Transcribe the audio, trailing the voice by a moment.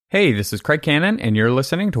Hey, this is Craig Cannon, and you're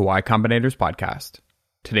listening to Y Combinator's podcast.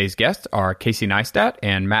 Today's guests are Casey Neistat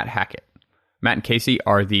and Matt Hackett. Matt and Casey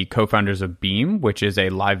are the co-founders of Beam, which is a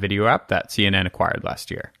live video app that CNN acquired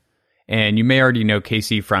last year. And you may already know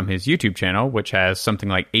Casey from his YouTube channel, which has something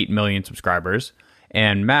like 8 million subscribers.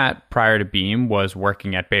 And Matt, prior to Beam, was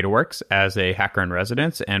working at BetaWorks as a hacker in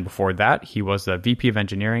residence, and before that, he was the VP of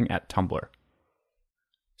engineering at Tumblr.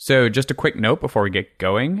 So just a quick note before we get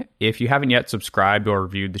going. If you haven't yet subscribed or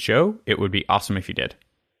reviewed the show, it would be awesome if you did.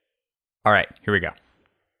 All right, here we go.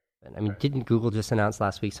 I mean, didn't Google just announce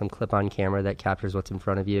last week some clip-on camera that captures what's in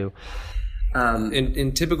front of you?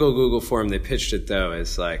 In typical Google form, they pitched it, though,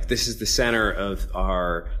 as like, this is the center of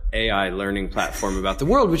our AI learning platform about the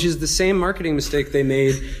world, which is the same marketing mistake they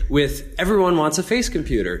made with everyone wants a face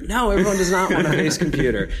computer. No, everyone does not want a face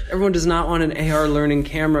computer. Everyone does not want an AR learning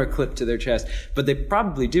camera clipped to their chest. But they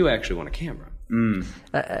probably do actually want a camera.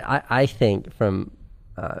 I think from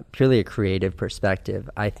purely a creative perspective,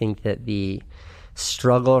 I think that the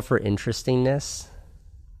struggle for interestingness,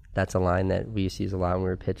 that's a line that we used to use a lot when we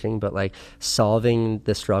were pitching, but like solving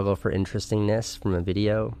the struggle for interestingness from a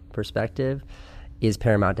video perspective is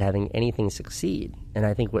paramount to having anything succeed. And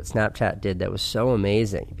I think what Snapchat did that was so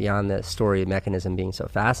amazing, beyond the story mechanism being so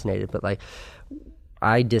fascinated, but like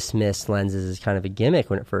I dismissed Lenses as kind of a gimmick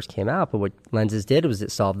when it first came out, but what Lenses did was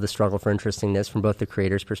it solved the struggle for interestingness from both the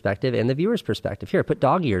creator's perspective and the viewer's perspective. Here, put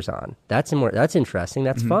dog ears on. That's interesting.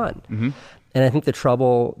 That's fun. Mm-hmm. And I think the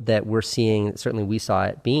trouble that we're seeing, certainly we saw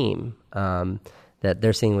at Beam, that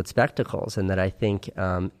they're seeing with spectacles, and that I think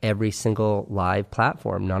every single live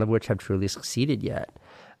platform, none of which have truly succeeded yet,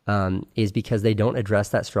 is because they don't address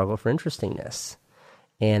that struggle for interestingness.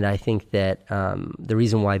 And I think that the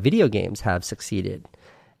reason why video games have succeeded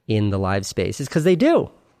in the live space is because they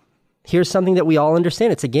do. Here's something that we all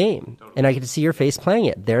understand. It's a game. And I get to see your face playing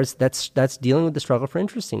it. That's dealing with the struggle for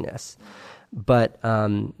interestingness. But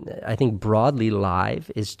I think broadly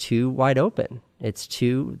live is too wide open.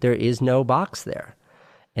 There is no box there.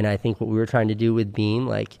 And I think what we were trying to do with Beam,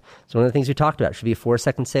 like, it's one of the things we talked about. It should be a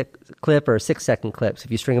 4-second clip or a 6-second clip. So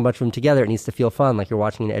if you string a bunch of them together, it needs to feel fun, like you're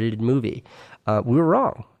watching an edited movie. We were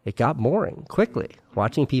wrong. It got boring quickly.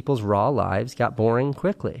 Watching people's raw lives got boring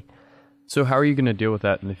quickly. So how are you going to deal with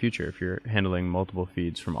that in the future if you're handling multiple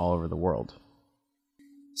feeds from all over the world?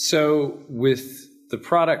 So with the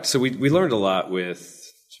product, so we learned a lot with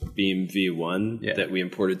Beam V1 that we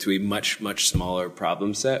imported to a much, much smaller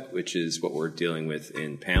problem set, which is what we're dealing with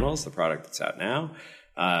in Panels, the product that's out now.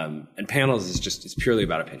 And Panels it's purely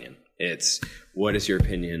about opinion. It's what is your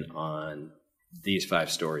opinion on these 5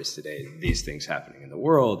 stories today, these things happening in the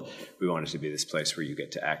world. We want it to be this place where you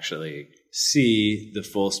get to actually see the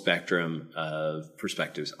full spectrum of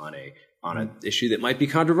perspectives on an issue that might be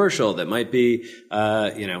controversial, that might be,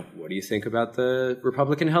 what do you think about the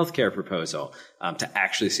Republican healthcare proposal? To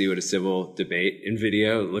actually see what a civil debate in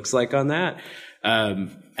video looks like on that.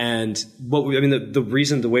 And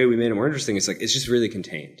the way we made it more interesting is like, it's just really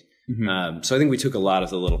contained. Mm-hmm. So I think we took a lot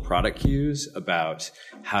of the little product cues about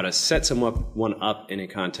how to set someone up in a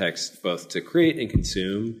context both to create and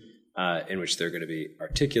consume, in which they're going to be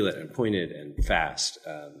articulate and pointed and fast.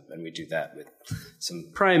 And we do that with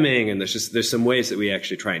some priming, and there's some ways that we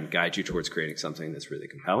actually try and guide you towards creating something that's really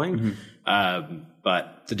compelling. Mm-hmm.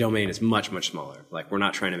 But the domain is much, much smaller. Like, we're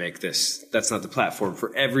not trying to make that's not the platform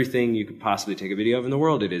for everything you could possibly take a video of in the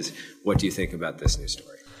world. It is, what do you think about this news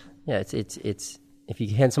story? Yeah, it's if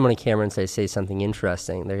you hand someone a camera and say something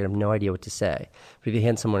interesting, they're going to have no idea what to say. But if you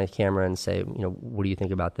hand someone a camera and say, what do you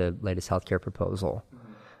think about the latest healthcare proposal?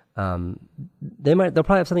 They'll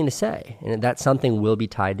probably have something to say, and that something will be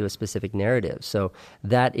tied to a specific narrative. So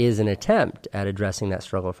that is an attempt at addressing that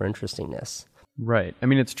struggle for interestingness. Right. I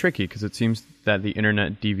mean, it's tricky because it seems that the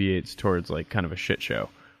internet deviates towards like kind of a shit show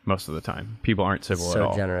most of the time. People aren't civil at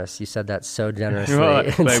all. So generous. You said that so generously.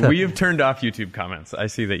 Well, we have turned off YouTube comments. I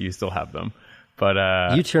see that you still have them.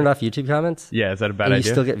 But you turned off YouTube comments? Yeah, is that a bad idea? You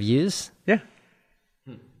still get views? Yeah.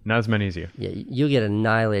 Not as many as you. Yeah, you'll get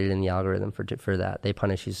annihilated in the algorithm for that. They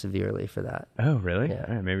punish you severely for that. Oh, really? Yeah.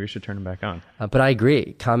 All right, maybe we should turn them back on. But I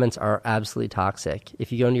agree. Comments are absolutely toxic.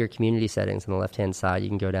 If you go into your community settings on the left-hand side, you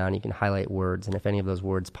can go down, you can highlight words, and if any of those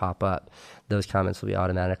words pop up, those comments will be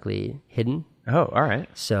automatically hidden. Oh, all right.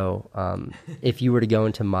 So if you were to go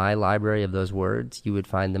into my library of those words, you would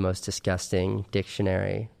find the most disgusting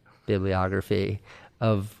dictionary, bibliography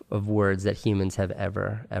of words that humans have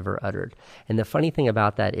ever uttered. And the funny thing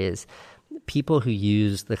about that is people who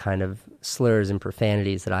use the kind of slurs and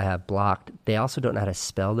profanities that I have blocked, they also don't know how to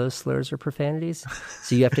spell those slurs or profanities.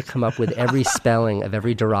 So you have to come up with every spelling of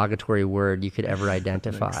every derogatory word you could ever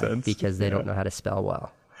identify because they don't know how to spell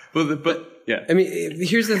well. But Yeah. I mean,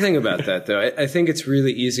 here's the thing about that, though. I think it's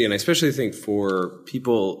really easy, and I especially think for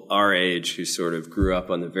people our age who sort of grew up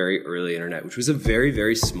on the very early internet, which was a very,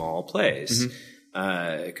 very small place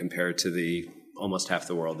compared to the almost half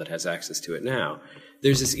the world that has access to it now.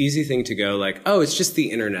 There's this easy thing to go like, oh, it's just the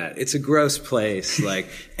internet. It's a gross place. Like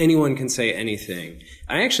anyone can say anything.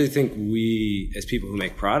 I actually think we, as people who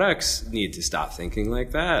make products, need to stop thinking like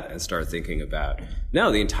that and start thinking about,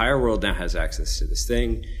 no, the entire world now has access to this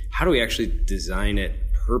thing. How do we actually design it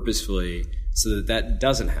purposefully so that that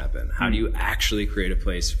doesn't happen? How do you actually create a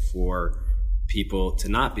place for people to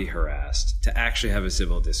not be harassed, to actually have a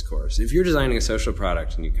civil discourse? If you're designing a social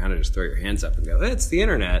product and you kind of just throw your hands up and go, it's the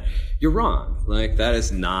internet, you're wrong. Like that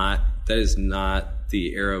is not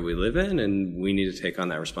the era we live in, and we need to take on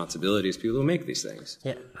that responsibility as people who make these things.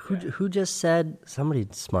 Yeah. Who just said, somebody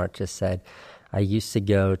smart just said, I used to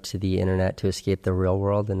go to the internet to escape the real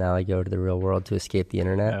world, and now I go to the real world to escape the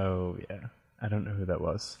internet. Oh, yeah. I don't know who that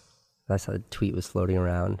was. I saw the tweet was floating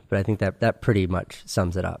around, but I think that pretty much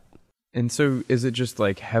sums it up. And so is it just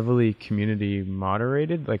like heavily community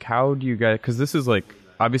moderated? Like how do you guys, because this is like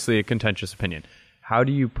obviously a contentious opinion. How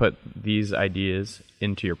do you put these ideas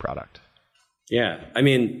into your product? Yeah, I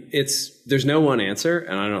mean, there's no one answer,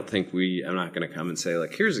 and I don't think I'm not going to come and say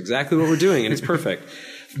like, here's exactly what we're doing and it's perfect.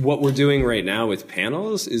 What we're doing right now with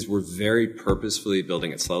panels is we're very purposefully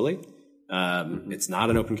building it slowly. It's not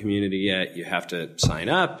an open community yet. You have to sign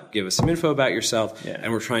up, give us some info about yourself,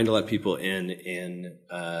 and we're trying to let people in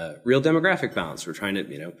real demographic balance. We're trying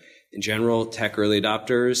to, in general, tech early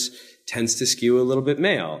adopters tends to skew a little bit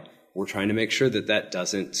male. We're trying to make sure that that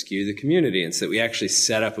doesn't skew the community, and so that we actually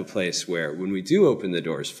set up a place where when we do open the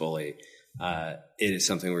doors fully, it is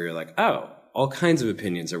something where you're like, oh, all kinds of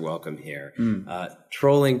opinions are welcome here.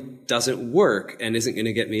 Trolling doesn't work and isn't going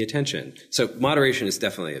to get me attention. So moderation is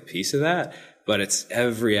definitely a piece of that, but it's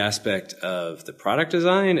every aspect of the product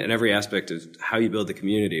design and every aspect of how you build the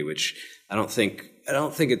community, which I don't think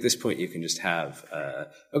at this point you can just have,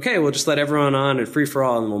 okay, we'll just let everyone on and free for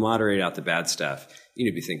all and we'll moderate out the bad stuff. You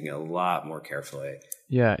need to be thinking a lot more carefully.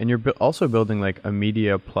 Yeah, and you're also building like a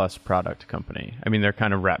media plus product company. I mean, they're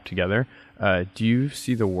kind of wrapped together. Do you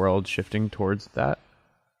see the world shifting towards that?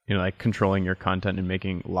 Like controlling your content and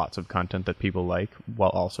making lots of content that people like while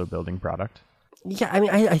also building product? Yeah, I mean,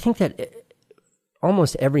 I think that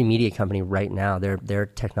almost every media company right now, their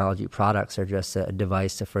technology products are just a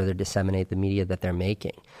device to further disseminate the media that they're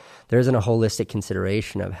making. There isn't a holistic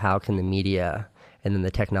consideration of how can the media and then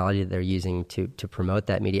the technology that they're using to promote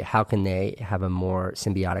that media, how can they have a more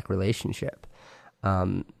symbiotic relationship?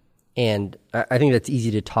 And I think that's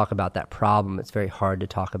easy to talk about that problem. It's very hard to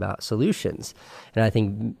talk about solutions. And I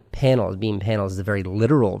think Beam Panels is a very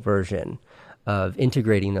literal version of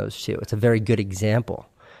integrating those two. It's a very good example.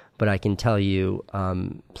 But I can tell you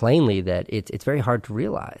plainly that it's very hard to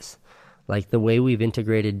realize. Like the way we've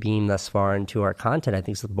integrated Beam thus far into our content, I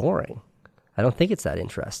think is boring. I don't think it's that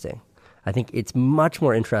interesting. I think it's much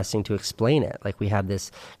more interesting to explain it. Like we have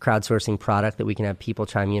this crowdsourcing product that we can have people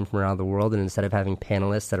chiming in from around the world, and instead of having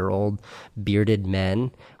panelists that are old, bearded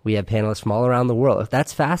men, we have panelists from all around the world.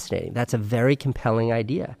 That's fascinating. That's a very compelling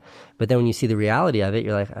idea. But then when you see the reality of it,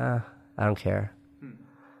 you're like, I don't care.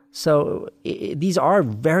 So these are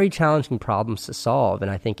very challenging problems to solve,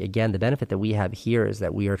 and I think, again, the benefit that we have here is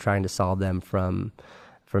that we are trying to solve them from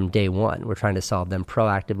day one. We're trying to solve them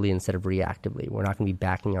proactively instead of reactively. We're not going to be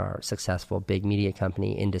backing our successful big media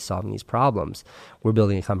company into solving these problems. We're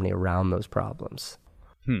building a company around those problems.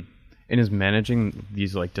 And is managing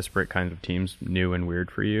these like disparate kinds of teams new and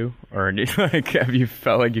weird for you? Or like, have you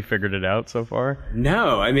felt like you figured it out so far?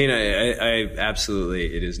 No, I mean, I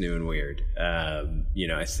absolutely, it is new and weird.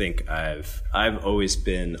 I think I've always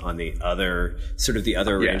been on the other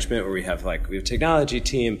arrangement where we have a technology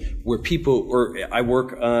team where I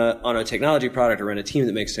work on a technology product or run a team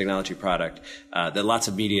that makes a technology product that lots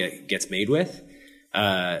of media gets made with.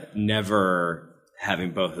 Never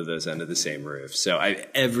having both of those under the same roof. So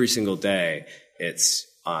every single day, it's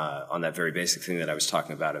on that very basic thing that I was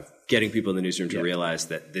talking about of getting people in the newsroom to realize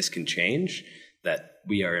that this can change, that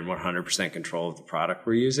we are in 100% control of the product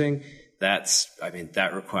we're using.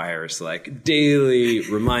 That requires like daily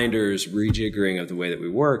reminders, rejiggering of the way that we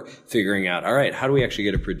work, figuring out, all right, how do we actually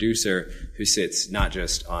get a producer who sits not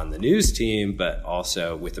just on the news team, but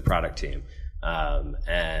also with the product team,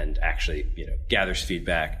 and actually, gathers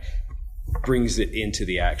feedback, brings it into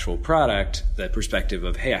the actual product, the perspective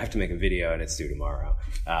of, hey, I have to make a video and it's due tomorrow.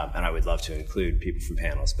 And I would love to include people from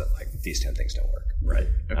panels, but these 10 things don't work. Right.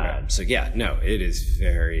 Okay. It is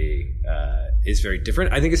very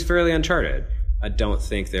different. I think it's fairly uncharted. I don't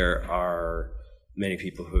think there are many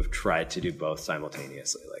people who have tried to do both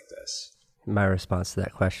simultaneously like this. my response to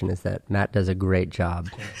that question is that Matt does a great job.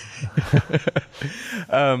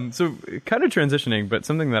 So kind of transitioning, but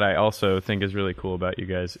something that I also think is really cool about you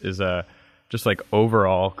guys is just like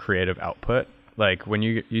overall creative output. Like when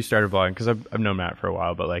you started vlogging, because I've known Matt for a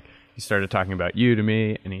while, but like he started talking about you to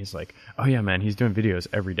me, and he's like, oh yeah, man, he's doing videos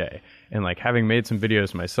every day. And like having made some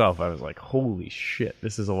videos myself, I was like, holy shit,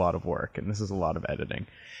 this is a lot of work and this is a lot of editing.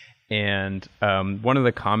 And one of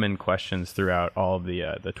the common questions throughout all of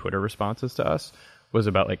the Twitter responses to us was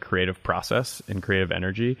about like creative process and creative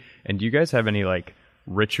energy. And do you guys have any like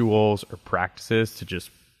rituals or practices to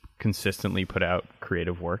just consistently put out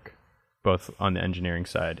creative work, both on the engineering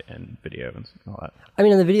side and video and all that? I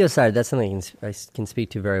mean, on the video side, that's something I can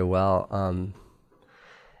speak to very well.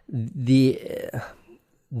 The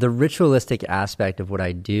ritualistic aspect of what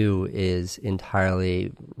I do is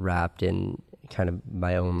entirely wrapped in kind of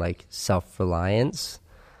my own like self-reliance.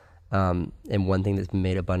 And one thing that's been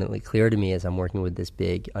made abundantly clear to me as I'm working with this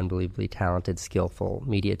big, unbelievably talented, skillful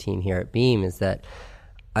media team here at Beam is that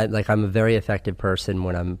I'm a very effective person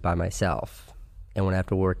when I'm by myself. And when I have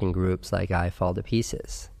to work in groups, like I fall to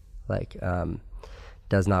pieces. Like,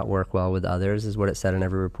 does not work well with others is what it said on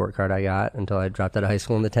every report card I got until I dropped out of high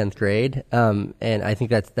school in the 10th grade. And I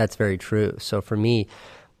think that's very true. So for me,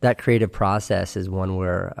 that creative process is one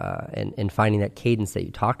where, and finding that cadence that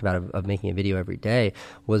you talked about of making a video every day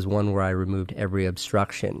was one where I removed every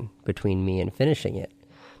obstruction between me and finishing it.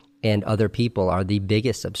 And other people are the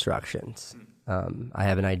biggest obstructions. I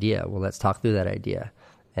have an idea. Well, let's talk through that idea.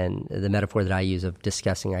 And the metaphor that I use of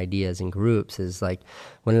discussing ideas in groups is like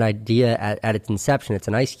when an idea at its inception, it's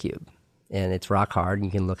an ice cube and it's rock hard and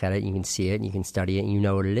you can look at it, you can see it, and you can study it and you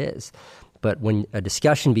know what it is. But when a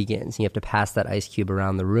discussion begins, you have to pass that ice cube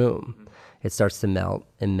around the room. It starts to melt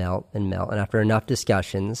and melt and melt. And after enough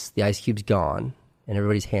discussions, the ice cube's gone and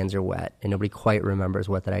everybody's hands are wet and nobody quite remembers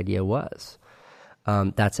what that idea was.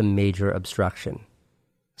 That's a major obstruction.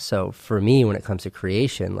 So for me, when it comes to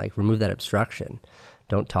creation, like remove that obstruction.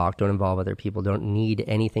 Don't talk, don't involve other people, don't need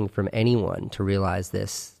anything from anyone to realize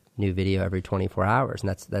this new video every 24 hours. And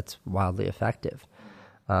that's wildly effective.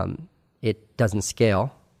 It doesn't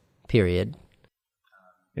scale. Period.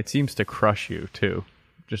 It seems to crush you too,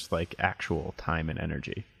 just like actual time and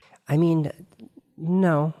energy. I mean,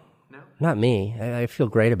 no, not me. I feel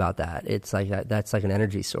great about that. It's like that's like an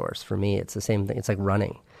energy source for me. It's the same thing. It's like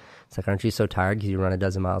running. It's like, aren't you so tired because you run a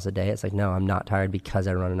dozen miles a day? It's like, no, I'm not tired because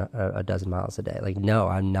I run a dozen miles a day. Like, no,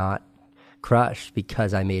 I'm not crushed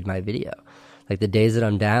because I made my video. Like the days that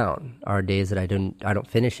I'm down are days that I don't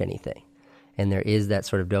finish anything. And there is that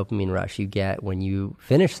sort of dopamine rush you get when you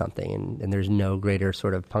finish something. And there's no greater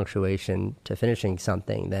sort of punctuation to finishing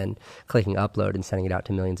something than clicking upload and sending it out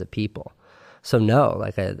to millions of people. So no,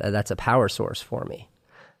 like that's a power source for me.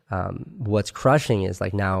 What's crushing is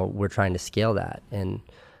like now we're trying to scale that. And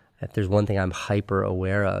if there's one thing I'm hyper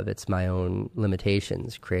aware of, it's my own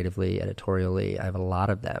limitations creatively, editorially. I have a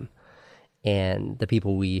lot of them. And the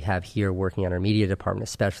people we have here working on our media department,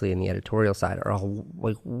 especially in the editorial side, are all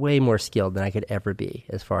like way more skilled than I could ever be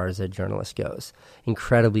as far as a journalist goes.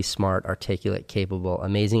 Incredibly smart, articulate, capable,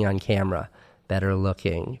 amazing on camera, better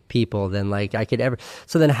looking people than like I could ever.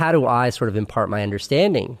 So then how do I sort of impart my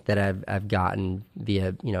understanding that I've gotten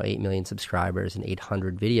via, 8 million subscribers and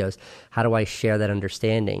 800 videos? How do I share that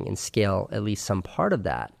understanding and scale at least some part of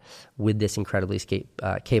that with this incredibly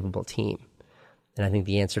capable team? And I think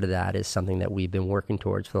the answer to that is something that we've been working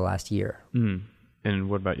towards for the last year. Mm. And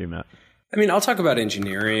what about you, Matt? I mean, I'll talk about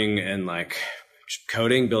engineering and like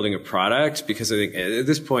coding, building a product, because I think at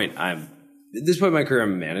this point in my career,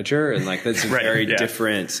 I'm a manager, and like that's a very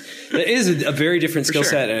different. That is a very different skill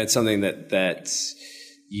set, and it's something that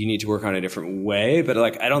you need to work on a different way. But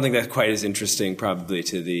like, I don't think that's quite as interesting probably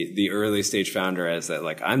to the early stage founder as that.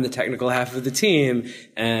 Like, I'm the technical half of the team,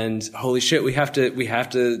 and holy shit, we have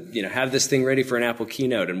to have this thing ready for an Apple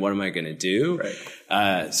keynote, and what am I going to do?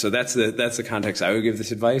 Right. So that's the context I would give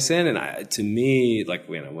this advice in. And to me, like,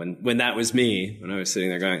 when that was me, when I was sitting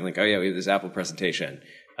there going like, oh yeah, we have this Apple presentation.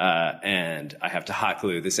 And I have to hot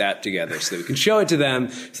glue this app together so that we can show it to them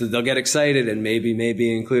so that they'll get excited and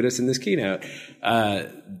maybe include us in this keynote.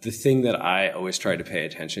 The thing that I always try to pay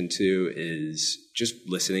attention to is just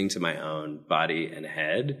listening to my own body and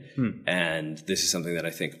head. And this is something that I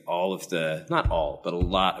think not all, but a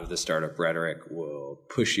lot of the startup rhetoric will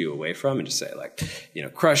push you away from and just say like,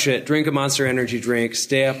 crush it, drink a Monster Energy drink,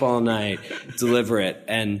 stay up all night, deliver it.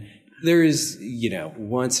 And there is,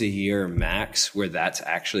 once a year max where that's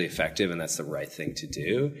actually effective and that's the right thing to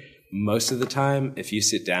do. Most of the time, if you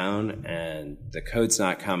sit down and the code's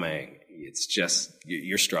not coming, it's just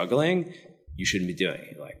you're struggling, you shouldn't be doing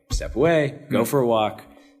it. Like, step away, go for a walk,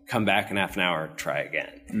 come back in half an hour, try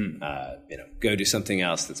again. Go do something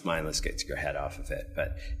else that's mindless, get your head off of it.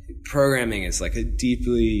 But programming is like a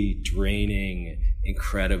deeply draining,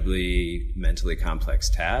 incredibly mentally complex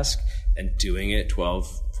task, and doing it 12,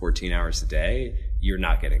 14 hours a day, you're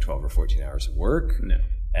not getting 12 or 14 hours of work. No.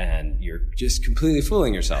 And you're just completely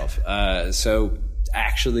fooling yourself. So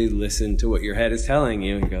actually listen to what your head is telling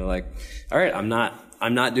you and go like, all right, I'm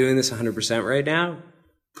not doing this 100% right now.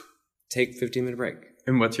 Take a 15-minute break.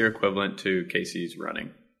 And what's your equivalent to Casey's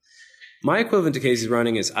running? My equivalent to Casey's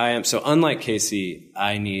running is so unlike Casey,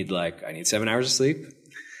 I need 7 hours of sleep,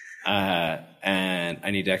 and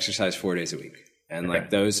I need to exercise 4 days a week. And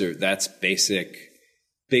that's basic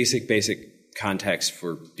context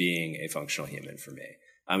for being a functional human for me.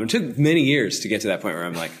 It took many years to get to that point where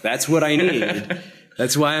I'm like, that's what I need.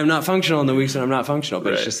 That's why I'm not functional in the weeks when I'm not functional.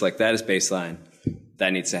 But It's just like, that is baseline.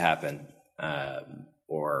 That needs to happen,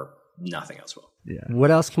 or nothing else will. Yeah. What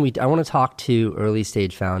else can I want to talk to early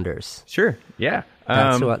stage founders. Sure. Yeah.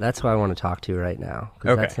 That's who I want to talk to right now.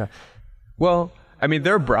 Okay. Well, I mean,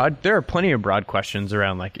 there are plenty of broad questions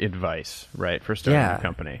around like advice, right, for starting a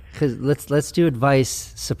company. Because let's do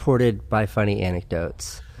advice supported by funny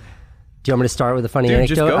anecdotes. Do you want me to start with a funny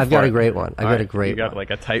anecdote? I've got a great one. You got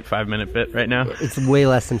like a tight 5-minute bit right now? It's way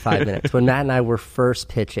less than 5 minutes. When Matt and I were first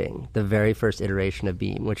pitching the very first iteration of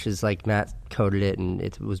Beam, which is like Matt coded it and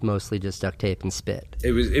it was mostly just duct tape and spit.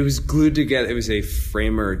 It was glued together. It was a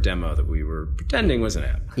Framer demo that we were pretending was an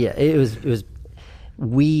app. Yeah, it was it was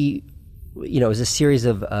a series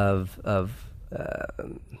of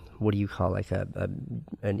what do you call like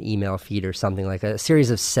an email feed or something, like a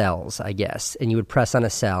series of cells, I guess, and you would press on a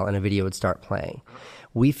cell and a video would start playing.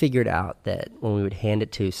 We figured out that when we would hand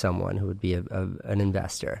it to someone who would be an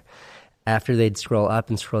investor, after they'd scroll up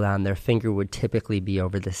and scroll down, their finger would typically be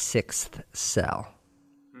over the 6th cell.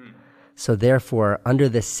 So therefore, under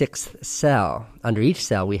the 6th cell, under each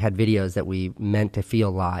cell, we had videos that we meant to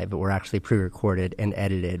feel live, but were actually pre-recorded and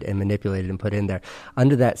edited and manipulated and put in there.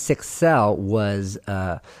 Under that 6th cell was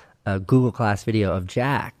a Google Class video of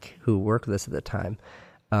Jack, who worked with us at the time,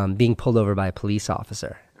 being pulled over by a police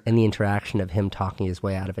officer, and the interaction of him talking his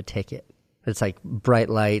way out of a ticket. It's like bright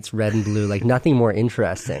lights, red and blue, like nothing more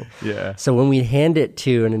interesting. Yeah. So when we hand it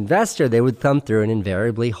to an investor, they would thumb through and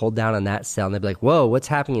invariably hold down on that cell, and they'd be like, whoa, what's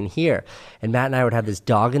happening here? And Matt and I would have this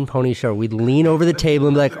dog and pony show. We'd lean over the table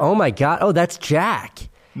and be like, oh my God, oh, that's Jack.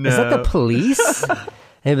 No. Is that the police?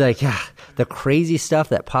 And they'd be like, the crazy stuff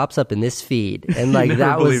that pops up in this feed. And like,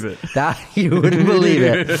 that was, you wouldn't believe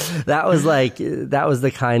it. That was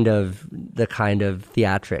the kind of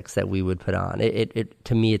theatrics that we would put on. It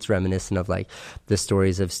to me, it's reminiscent of like the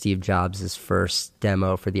stories of Steve Jobs' first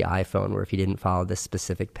demo for the iPhone, where if he didn't follow this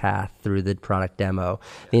specific path through the product demo,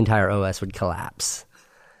 the entire OS would collapse.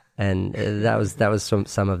 And that was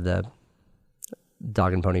some of the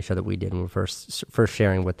dog and pony show that we did when we were first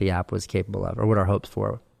sharing what the app was capable of, or what our hopes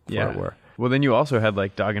for it were. Well, then you also had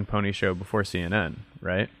like dog and pony show before CNN,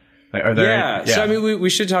 right? Like, So I mean, we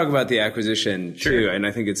should talk about the acquisition too, and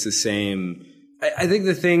I think it's the same. I think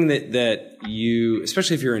the thing that you,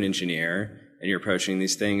 especially if you're an engineer and you're approaching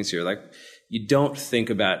these things, you're like, you don't think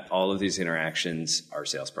about all of these interactions are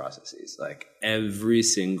sales processes. Like every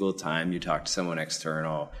single time you talk to someone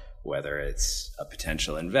external, whether it's a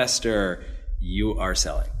potential investor, you are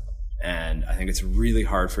selling. And I think it's really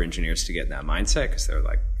hard for engineers to get in that mindset, because they're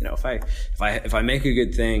like, if I make a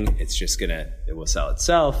good thing, it will sell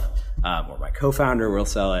itself, or my co-founder will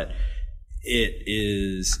sell it. It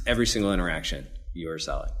is every single interaction you are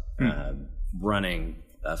selling. Running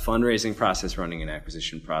a fundraising process, running an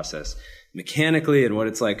acquisition process, mechanically and what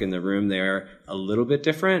it's like in the room there, a little bit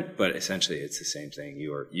different, but essentially it's the same thing.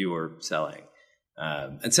 You are selling.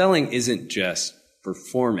 And selling isn't just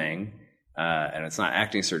performing, and it's not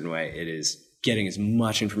acting a certain way. It is getting as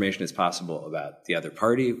much information as possible about the other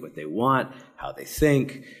party, what they want, how they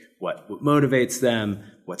think, what motivates them,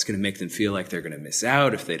 what's going to make them feel like they're going to miss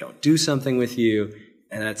out if they don't do something with you.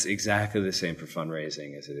 And that's exactly the same for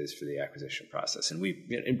fundraising as it is for the acquisition process. And we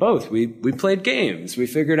played games. We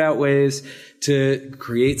figured out ways to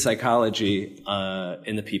create psychology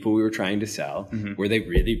in the people we were trying to sell, where they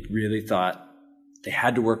really, really thought they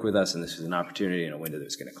had to work with us, and this was an opportunity and a window that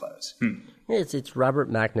was going to close. It's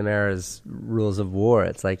Robert McNamara's rules of war.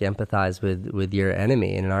 It's like empathize with your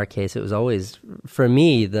enemy. And in our case, it was always, for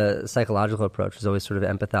me, the psychological approach was always sort of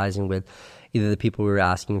empathizing with either the people we were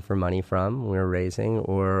asking for money from when we were raising,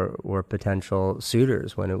 or potential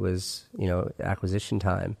suitors when it was, acquisition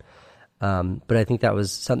time. But I think that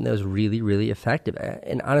was something that was really, really effective.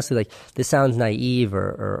 And honestly, like, this sounds naive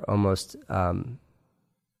or almost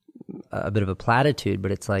a bit of a platitude,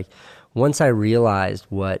 but it's like once I realized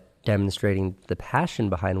what demonstrating the passion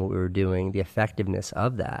behind what we were doing, the effectiveness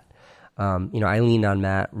of that, I leaned on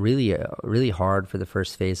Matt really hard for the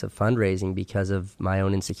first phase of fundraising because of my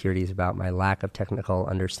own insecurities about my lack of technical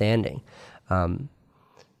understanding. And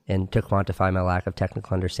to quantify my lack of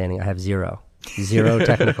technical understanding, I have zero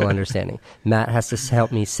technical understanding. Matt has to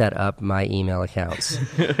help me set up my email accounts.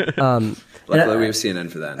 Luckily, we have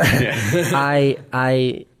CNN for that.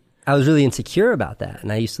 I was really insecure about that,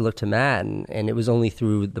 and I used to look to Matt, and it was only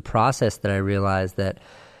through the process that I realized that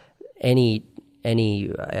any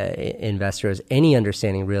investor has any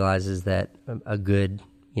understanding realizes that a good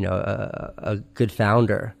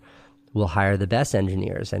founder will hire the best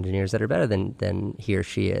engineers that are better than he or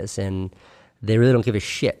she is, and they really don't give a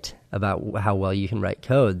shit about how well you can write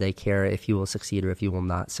code. They care if you will succeed or if you will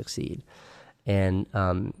not succeed. And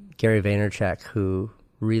Gary Vaynerchuk, who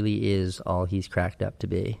really is all he's cracked up to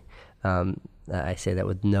be, I say that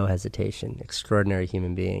with no hesitation, extraordinary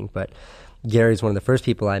human being. But Gary's one of the first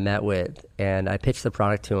people I met with, and I pitched the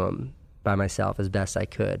product to him by myself as best I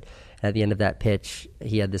could. At the end of that pitch,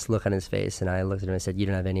 he had this look on his face, and I looked at him and said, "You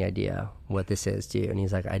don't have any idea what this is, do you?" And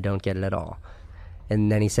he's like, "I don't get it at all."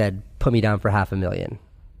 And then he said, "Put me down for $500,000.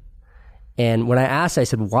 And when I asked, I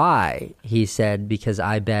said, "Why?" He said, "Because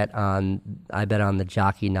I bet on the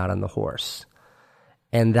jockey, not on the horse."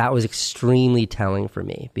 And that was extremely telling for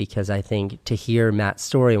me, because I think to hear Matt's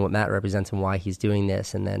story and what Matt represents and why he's doing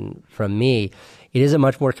this, and then from me, it is a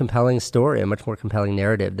much more compelling story, a much more compelling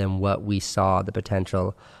narrative than what we saw the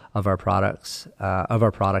potential of our product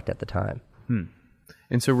at the time.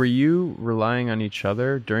 And so were you relying on each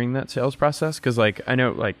other during that sales process? Because I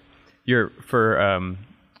know you're for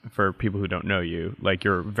people who don't know you,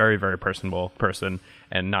 you're a very, very personable person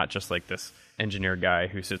and not just this engineer guy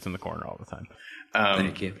who sits in the corner all the time.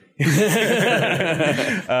 Thank you. But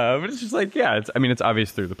it's just it's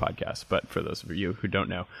obvious through the podcast, but for those of you who don't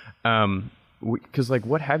know, because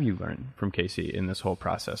what have you learned from Casey in this whole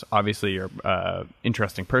process? Obviously, you're an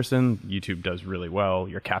interesting person. YouTube does really well.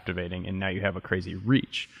 You're captivating, and now you have a crazy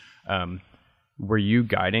reach. Were you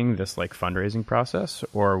guiding this fundraising process,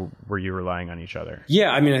 or were you relying on each other?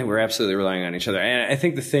 Yeah, we're absolutely relying on each other. And I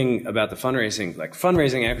think the thing about the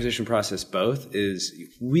fundraising acquisition process both is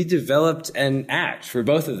we developed an act for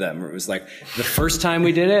both of them. It was the first time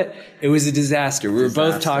we did it, it was a disaster. We were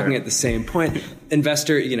both talking at the same point.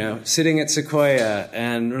 Investor, sitting at Sequoia,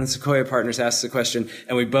 and one of the Sequoia partners asks a question,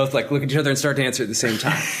 and we both look at each other and start to answer at the same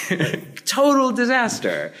time. Total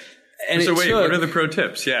disaster. And so wait, what are the pro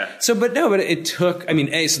tips? Yeah. But it took,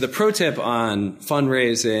 so the pro tip on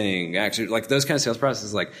fundraising, actually, those kind of sales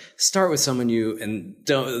processes, start with someone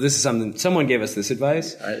this is something, someone gave us this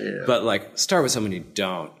advice, but start with someone you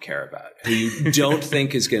don't care about, who you don't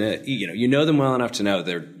think is going to, you know them well enough to know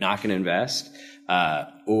they're not going to invest,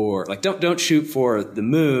 or don't shoot for the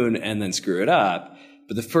moon and then screw it up.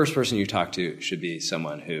 But the first person you talk to should be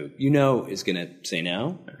someone who is going to say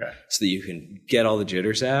no, so that you can get all the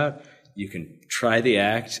jitters out. You can try the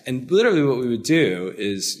act. And literally what we would do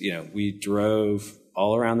is, we drove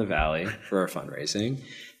all around the valley for our fundraising,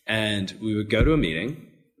 and we would go to a meeting,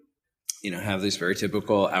 have this very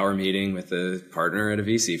typical hour meeting with a partner at a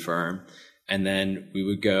VC firm. And then we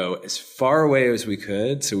would go as far away as we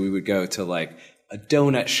could. So we would go to a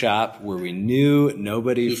donut shop where we knew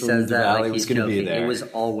nobody from the valley was going to be there. It was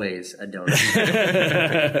always a donut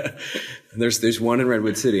shop. There's one in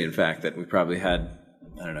Redwood City, in fact, that we probably had,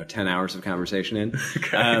 10 hours of conversation in.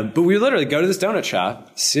 But we would literally go to this donut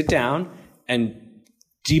shop, sit down, and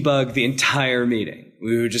debug the entire meeting.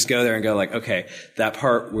 We would just go there and go okay, that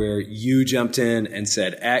part where you jumped in and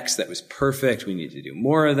said X, that was perfect. We need to do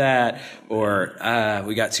more of that. Or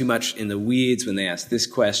we got too much in the weeds when they asked this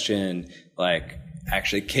question.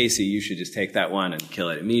 Actually, Casey, you should just take that one and kill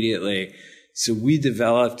it immediately. So we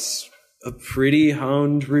developed a pretty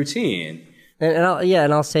honed routine. And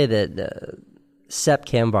I'll say that Sepp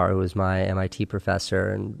Kambar, who was my MIT professor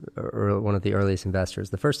and one of the earliest investors,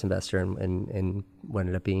 the first investor in what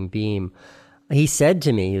ended up being Beam, he said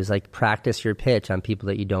to me, he was practice your pitch on people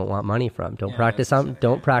that you don't want money from. Don't practice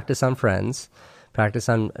on friends. Practice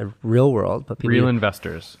on a real world, but real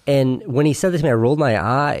investors. And when he said this to me, I rolled my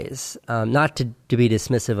eyes, not to be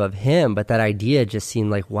dismissive of him, but that idea just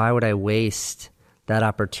seemed why would I waste that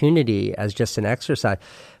opportunity as just an exercise?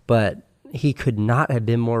 But he could not have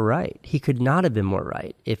been more right. He could not have been more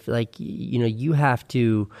right. If you have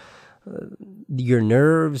to, your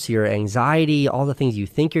nerves, your anxiety, all the things you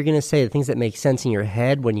think you're going to say, the things that make sense in your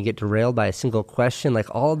head when you get derailed by a single question,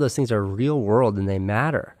 all of those things are real world and they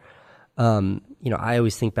matter. I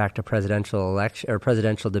always think back to presidential election or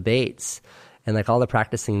presidential debates, and like all the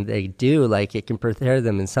practicing they do, like it can prepare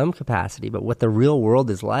them in some capacity, but what the real world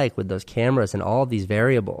is like with those cameras and all of these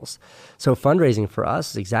variables. So fundraising for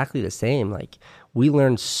us is exactly the same. Like we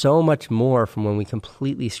learned so much more from when we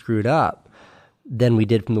completely screwed up than we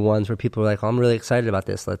did from the ones where people were like, oh, I'm really excited about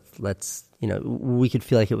this. Let's, we could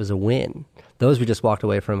feel like it was a win. Those we just walked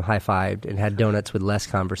away from, high-fived, and had donuts with less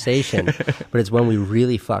conversation. But it's when we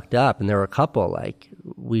really fucked up, and there were a couple like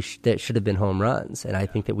that should have been home runs, and I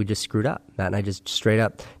think that we just screwed up. Matt and I just straight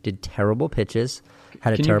up did terrible pitches,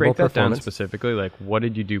 had a terrible performance. Can you break that down specifically? Like, what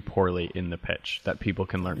did you do poorly in the pitch that people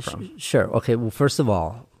can learn from? Sure. Okay. Well, first of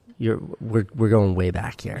all, we're going way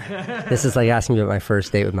back here. This is like asking me about my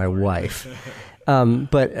first date with my wife.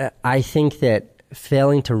 But I think that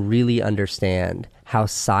failing to really understand how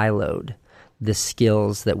siloed the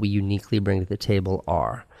skills that we uniquely bring to the table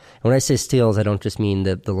are. And when I say skills, I don't just mean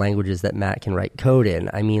the languages that Matt can write code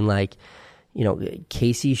in. I mean, like,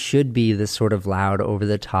 Casey should be this sort of loud,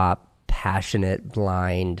 over-the-top, passionate,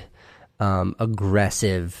 blind,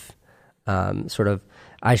 aggressive, sort of,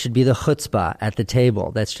 I should be the chutzpah at the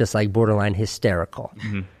table that's just like borderline hysterical.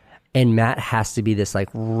 Mm-hmm. And Matt has to be this like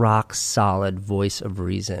rock solid voice of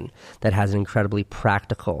reason that has an incredibly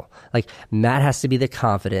practical, like Matt has to be the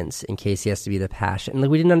confidence and Casey has to be the passion. And like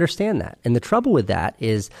we didn't understand that. And the trouble with that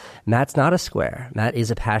is Matt's not a square. Matt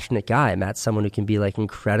is a passionate guy. Matt's someone who can be like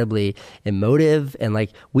incredibly emotive, and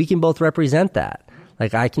like we can both represent that.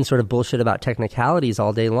 Like I can sort of bullshit about technicalities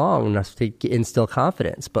all day long enough to instill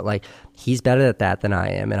confidence, but like he's better at that than I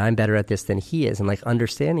am, and I'm better at this than he is, and like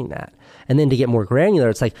understanding that. And then to get more granular,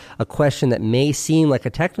 it's like a question that may seem like a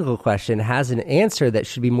technical question has an answer that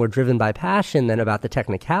should be more driven by passion than about the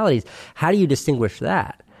technicalities. How do you distinguish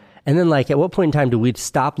that? And then like at what point in time do we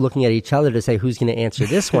stop looking at each other to say who's going to answer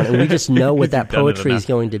this one, and we just know what that poetry is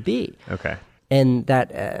going to be? Okay. And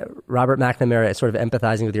that Robert McNamara sort of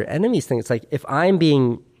empathizing with your enemies thing, it's like if I'm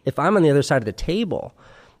on the other side of the table,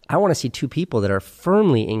 I want to see two people that are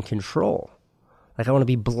firmly in control. Like I want to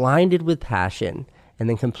be blinded with passion and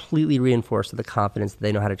then completely reinforced with the confidence that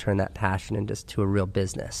they know how to turn that passion into a real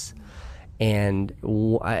business. And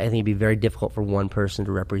I think it'd be very difficult for one person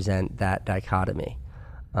to represent that dichotomy.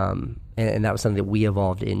 And that was something that we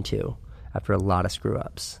evolved into after a lot of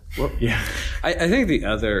screw-ups. Well, yeah. I think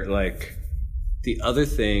the other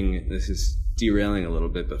thing, this is derailing a little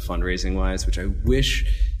bit, but fundraising-wise, which I wish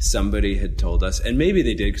somebody had told us, and maybe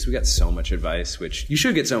they did because we got so much advice, which you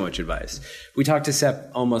should get so much advice. We talked to Sepp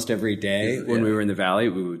almost every day when we were in the Valley.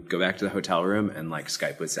 We would go back to the hotel room and like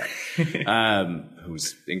Skype with Sepp,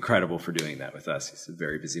 who's incredible for doing that with us. He's a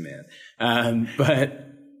very busy man. But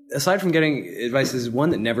aside from getting advice, this is one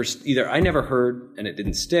that either I never heard and it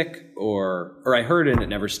didn't stick, or I heard and it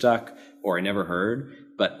never stuck, or I never heard.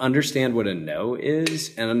 But understand what a no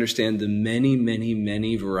is, and understand the many, many,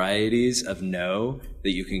 many varieties of no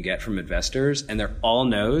that you can get from investors, and they're all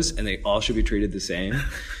no's, and they all should be treated the same.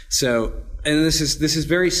 So, and this is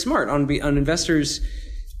very smart on investors'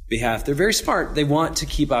 behalf. They're very smart. They want to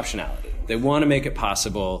keep optionality. They want to make it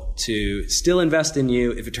possible to still invest in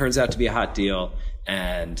you if it turns out to be a hot deal,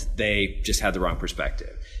 and they just had the wrong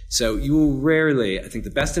perspective. So you will rarely, I think the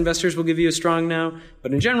best investors will give you a strong no,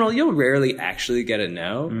 but in general, you'll rarely actually get a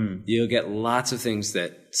no. Mm. You'll get lots of things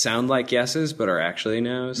that sound like yeses, but are actually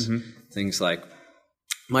no's. Mm-hmm. Things like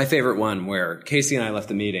my favorite one where Casey and I left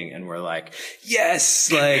the meeting and we're like,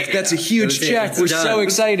 yes, like that's a huge check. We're so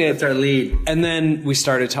excited. That's our lead. And then we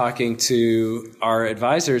started talking to our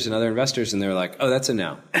advisors and other investors and they were like, oh, that's a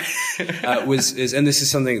no. And this is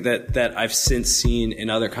something that I've since seen in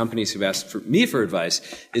other companies who've asked me for advice,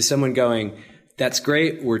 is someone going, that's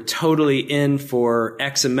great. We're totally in for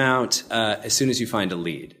X amount as soon as you find a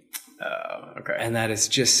lead. Oh, okay. And that is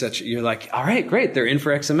just you're like, all right, great. They're in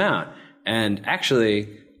for X amount. And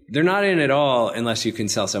actually, they're not in at all unless you can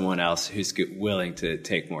sell someone else who's willing to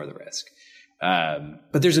take more of the risk.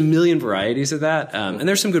 But there's a million varieties of that. And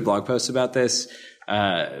there's some good blog posts about this.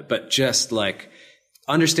 But just like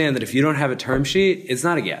understand that if you don't have a term sheet, it's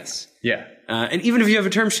not a yes. Yeah. And even if you have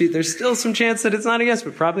a term sheet, there's still some chance that it's not a yes,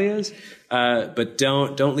 but probably is. But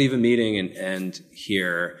don't leave a meeting and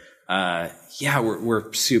hear,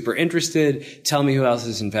 we're super interested. Tell me who else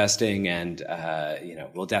is investing, and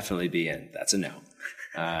we'll definitely be in. That's a no.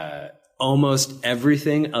 Almost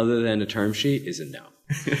everything other than a term sheet is a no.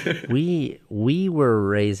 We were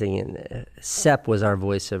raising, and Sepp was our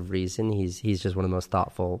voice of reason. He's just one of the most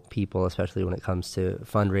thoughtful people, especially when it comes to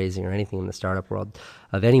fundraising or anything in the startup world,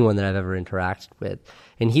 of anyone that I've ever interacted with.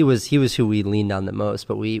 And he was who we leaned on the most.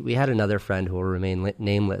 But we had another friend who will remain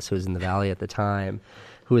nameless, who was in the Valley at the time,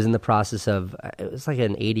 who was in the process of, it was like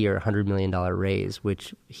an $80 or $100 million raise,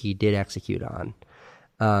 which he did execute on.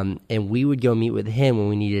 And we would go meet with him when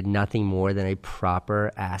we needed nothing more than a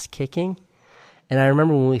proper ass kicking. And I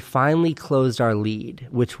remember when we finally closed our lead,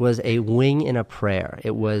 which was a wing and a prayer.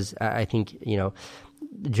 It was, I think,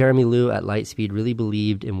 Jeremy Liu at Lightspeed really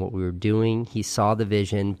believed in what we were doing. He saw the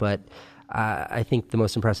vision, but I think the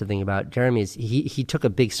most impressive thing about Jeremy is he took a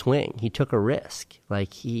big swing. He took a risk.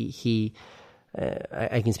 Like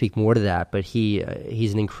I can speak more to that, but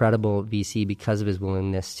he's an incredible VC because of his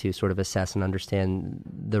willingness to sort of assess and understand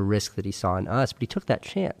the risk that he saw in us. But he took that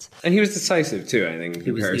chance, and he was decisive too. I think in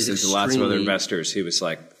comparison to lots of other investors, he was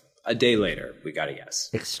like, a day later, we got a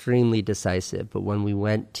yes. Extremely decisive. But when we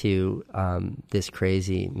went to this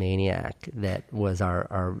crazy maniac that was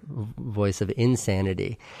our voice of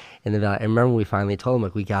insanity in the valley, I remember we finally told him,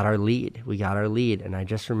 like, we got our lead. And I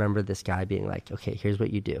just remember this guy being like, okay, here's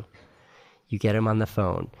what you do. You get him on the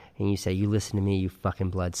phone and you say, you listen to me, you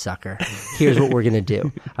fucking bloodsucker. Here's what we're going to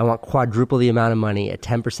do. I want quadruple the amount of money at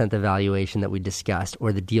 10% the valuation that we discussed,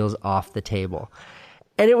 or the deal's off the table.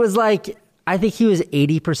 And it was like, I think he was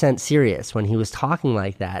 80% serious when he was talking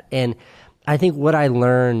like that. And I think what I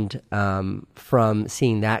learned from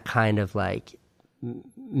seeing that kind of like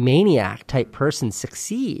maniac type person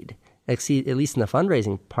succeed, at least in the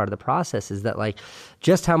fundraising part of the process, is that like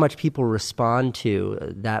just how much people respond to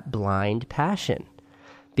that blind passion.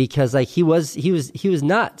 Because like he was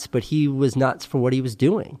nuts, but he was nuts for what he was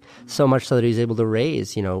doing. So much so that he was able to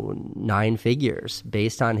raise 9 figures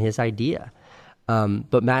based on his idea.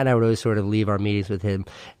 But Matt and I would always sort of leave our meetings with him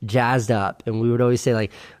jazzed up, and we would always say,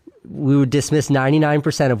 like, we would dismiss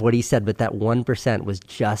 99% of what he said, but that 1% was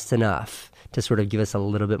just enough to sort of give us a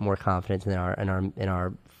little bit more confidence in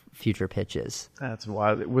our future pitches. That's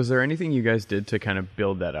wild. Was there anything you guys did to kind of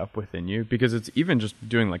build that up within you? Because it's even just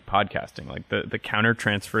doing like podcasting, like the counter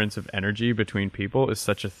transference of energy between people is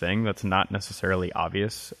such a thing that's not necessarily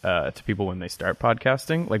obvious to people when they start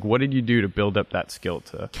podcasting. Like, what did you do to build up that skill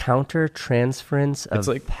to counter transference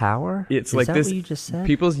of power? It's is like that this. What you just said?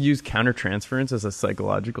 People use counter transference as a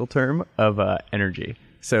psychological term of energy.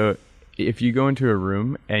 So if you go into a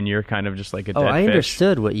room and you're kind of just like a dead I fish.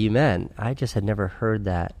 understood what you meant. I just had never heard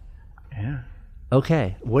that. Yeah.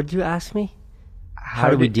 Okay. What did you ask me? How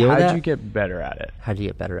did we deal with that? How did you get better at it? How did you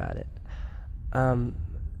get better at it? I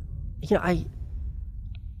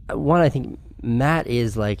think Matt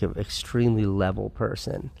is like an extremely level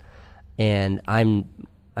person, and I'm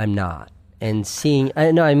not. And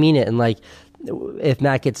I mean it. And like, if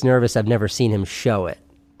Matt gets nervous, I've never seen him show it.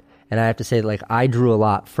 And I have to say, like, I drew a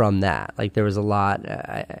lot from that. Like, there was a lot.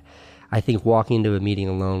 I think walking into a meeting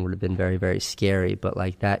alone would have been very, very scary. But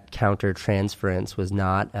like that counter transference was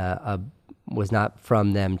not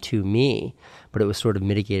from them to me, but it was sort of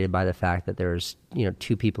mitigated by the fact that there's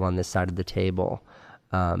 2 people on this side of the table.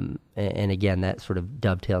 And again, that sort of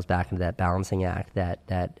dovetails back into that balancing act, that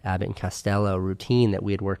Abbott and Costello routine that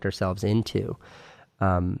we had worked ourselves into.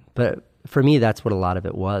 But for me, that's what a lot of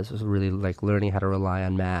it was really like learning how to rely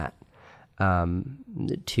on Matt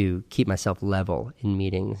to keep myself level in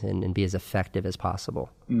meetings and be as effective as possible.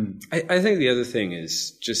 I think the other thing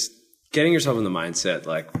is just getting yourself in the mindset,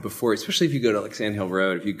 like before, especially if you go to like Sand Hill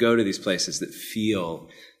Road, if you go to these places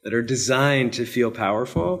that are designed to feel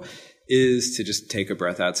powerful, is to just take a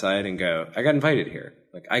breath outside and go, I got invited here.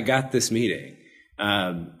 Like, I got this meeting.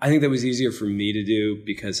 I think that was easier for me to do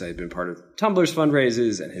because I had been part of Tumblr's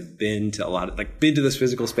fundraisers and had been to been to those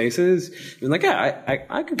physical spaces. And like, yeah,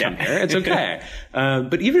 I could come here. It's okay.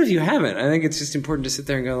 But even if you haven't, I think it's just important to sit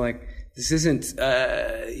there and go like, this isn't,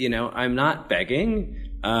 I'm not begging.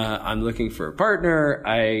 I'm looking for a partner.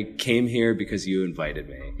 I came here because you invited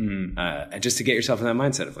me. And just to get yourself in that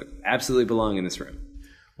mindset of like, absolutely belong in this room.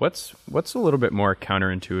 What's a little bit more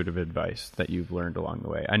counterintuitive advice that you've learned along the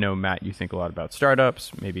way? I know, Matt, you think a lot about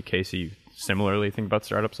startups. Maybe Casey, you similarly think about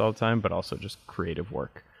startups all the time, but also just creative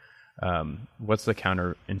work. What's the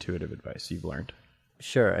counterintuitive advice you've learned?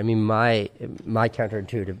 Sure. I mean, my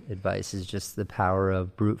counterintuitive advice is just the power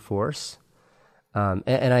of brute force.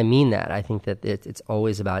 And I mean that. I think that it's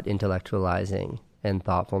always about intellectualizing and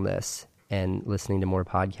thoughtfulness and listening to more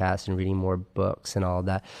podcasts and reading more books and all of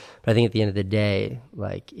that. But I think at the end of the day,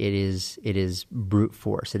 like it is brute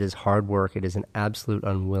force. It is hard work. It is an absolute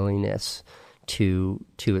unwillingness to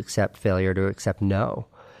accept failure, to accept no.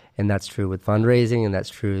 And that's true with fundraising, and that's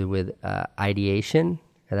true with ideation,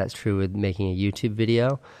 and that's true with making a YouTube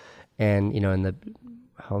video. And,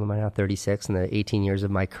 how old am I now? 36. In the 18 years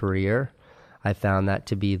of my career, I found that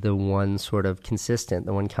to be the one sort of consistent,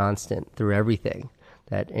 the one constant through everything.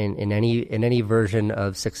 That in any version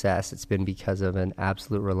of success, it's been because of an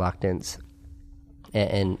absolute reluctance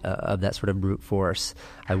and of that sort of brute force.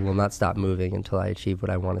 I will not stop moving until I achieve what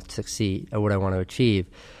I want to succeed or what I want to achieve.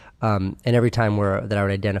 And every time that I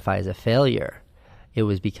would identify as a failure, it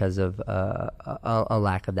was because of a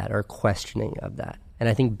lack of that or questioning of that. And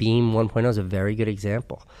I think Beam 1.0 is a very good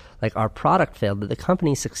example. Like, our product failed, but the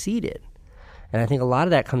company succeeded. And I think a lot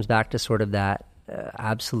of that comes back to sort of that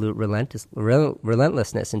absolute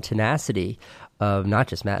relentlessness and tenacity of not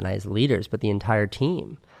just Matt and I as leaders, but the entire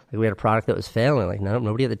team. Like, we had a product that was failing. Like,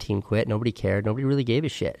 nobody at the team quit. Nobody cared. Nobody really gave a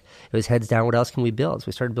shit. It was heads down. What else can we build? So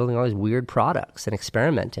we started building all these weird products and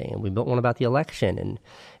experimenting. And we built one about the election. And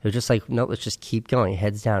it was just like, no, let's just keep going.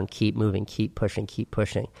 Heads down, keep moving, keep pushing, keep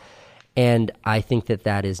pushing. And I think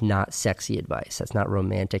that is not sexy advice. That's not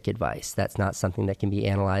romantic advice. That's not something that can be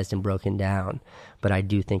analyzed and broken down. But I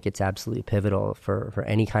do think it's absolutely pivotal for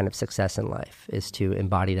any kind of success in life is to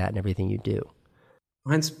embody that in everything you do.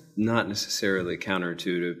 Mine's not necessarily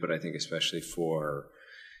counterintuitive, but I think especially for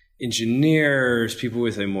engineers, people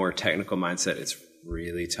with a more technical mindset, it's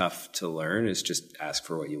really tough to learn, is just ask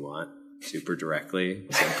for what you want. Super directly,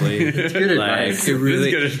 simply. It's good advice. It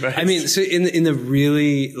really, it's good advice. I mean, so in the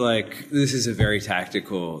really, like, this is a very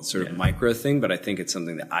tactical sort of micro thing, but I think it's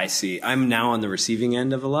something that I see. I'm now on the receiving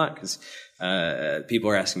end of a lot because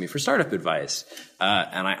people are asking me for startup advice,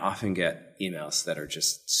 and I often get emails that are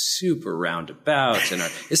just super roundabout and are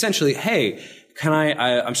essentially, hey,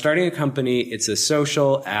 I'm starting a company. It's a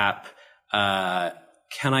social app.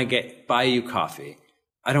 Can I buy you coffee?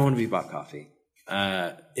 I don't want to be bought coffee.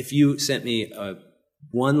 If you sent me a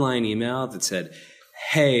one-line email that said,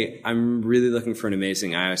 hey, I'm really looking for an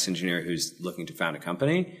amazing iOS engineer who's looking to found a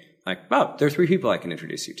company, like, oh, there are 3 people I can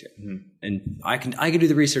introduce you to. Mm-hmm. And I can do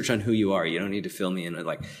the research on who you are. You don't need to fill me in.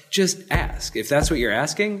 Like, just ask. If that's what you're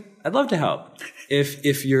asking, I'd love to help.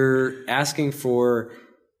 If you're asking for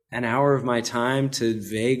an hour of my time to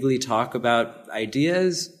vaguely talk about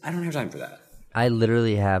ideas, I don't have time for that. I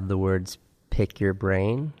literally have the words pick your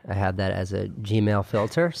brain. I have that as a Gmail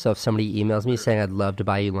filter. So if somebody emails me saying, I'd love to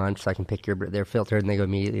buy you lunch so I can pick their filter, and they go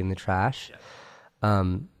immediately in the trash.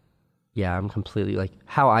 Yeah, I'm completely like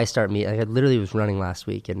how I start me. I literally was running last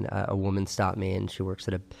week and a woman stopped me and she works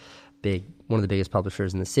at one of the biggest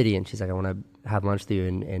publishers in the city. And she's like, I want to have lunch with you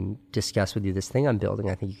and discuss with you this thing I'm building.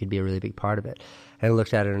 I think you could be a really big part of it. And I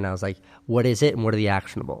looked at her and I was like, what is it? And what are the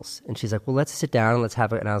actionables? And she's like, well, let's sit down and let's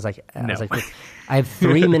have it. And I was like, I have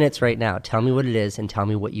 3 minutes right now. Tell me what it is and tell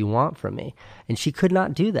me what you want from me. And she could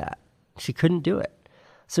not do that. She couldn't do it.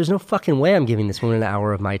 So there's no fucking way I'm giving this woman an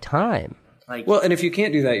hour of my time. Well, and if you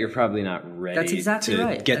can't do that, you're probably not ready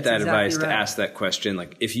to get that advice, to ask that question.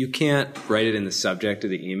 Like, if you can't write it in the subject of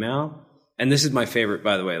the email, and this is my favorite,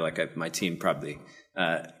 by the way, like my team probably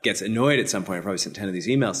gets annoyed at some point. I probably sent 10 of these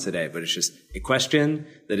emails today, but it's just a question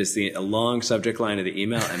that is a long subject line of the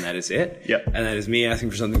email, and that is it. Yep. And that is me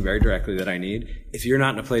asking for something very directly that I need. If you're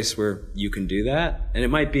not in a place where you can do that, and it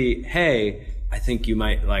might be, hey, I think you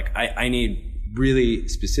might, like, I need really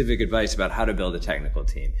specific advice about how to build a technical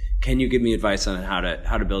team. Can you give me advice on how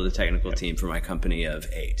to build a technical team for my company of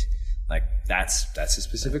 8? Like, that's a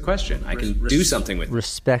specific question. I can do something with it.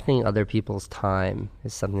 Respecting other people's time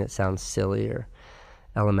is something that sounds silly or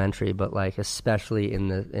elementary, but like especially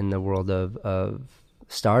in the world of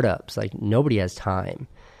startups, like nobody has time.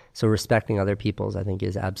 So respecting other people's, I think,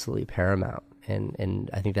 is absolutely paramount. And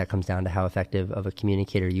I think that comes down to how effective of a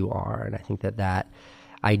communicator you are. And I think that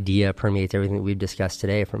idea permeates everything that we've discussed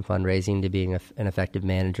today, from fundraising to being an effective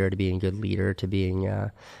manager to being a good leader to being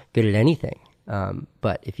good at anything.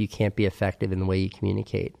 But if you can't be effective in the way you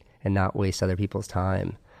communicate and not waste other people's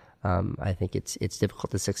time, I think it's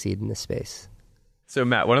difficult to succeed in this space. So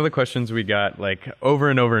Matt, one of the questions we got like over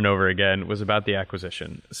and over and over again was about the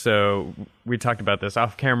acquisition. So we talked about this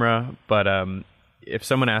off camera, but if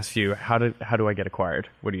someone asks you, how do I get acquired?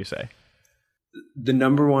 What do you say? The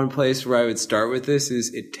number one place where I would start with this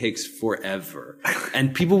is it takes forever.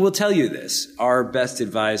 And people will tell you this. Our best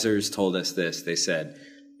advisors told us this. They said,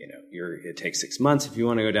 it takes 6 months if you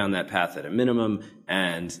want to go down that path at a minimum.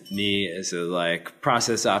 And me as a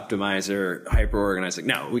process optimizer, hyper organizer,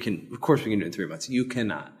 no, of course we can do it in 3 months. You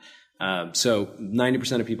cannot. So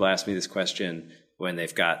 90% of people ask me this question when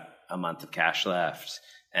they've got a month of cash left.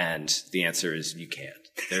 And the answer is you can't.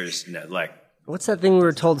 There's no what's that thing we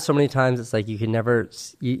were told so many times? It's like you can never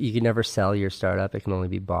sell your startup. It can only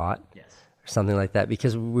be bought. Yes. Or something like that.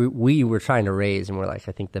 Because we were trying to raise, and we're like,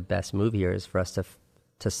 I think the best move here is for us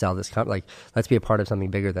to sell this company. Like, let's be a part of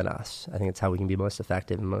something bigger than us. I think it's how we can be most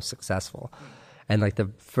effective and most successful. And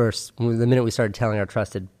the minute we started telling our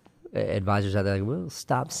trusted advisors that, they're like, well,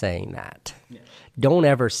 stop saying that. Yeah. Don't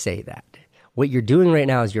ever say that. What you're doing right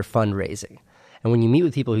now is you're fundraising. And when you meet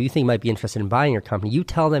with people who you think might be interested in buying your company, you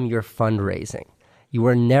tell them you're fundraising. You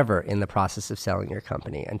are never in the process of selling your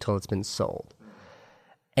company until it's been sold.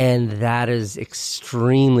 And that is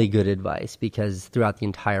extremely good advice, because throughout the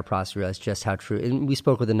entire process, we realized just how true. And we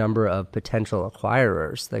spoke with a number of potential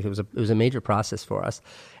acquirers. Like, it was a major process for us,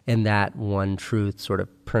 and that one truth sort of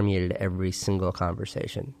permeated every single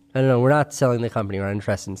conversation. I don't know. We're not selling the company. We're not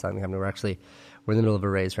interested in selling the company. We're in the middle of a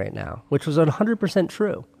raise right now, which was 100%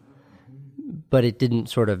 true. But it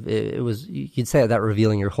didn't it was, you could say that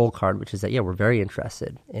revealing your whole card, which is that, yeah, we're very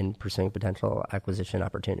interested in pursuing potential acquisition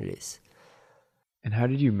opportunities. And how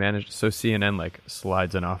did you manage? So CNN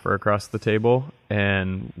slides an offer across the table,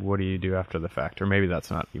 and what do you do after the fact? Or maybe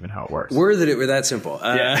that's not even how it works. Were that it were that simple?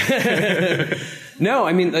 No,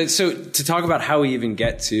 I mean, so to talk about how you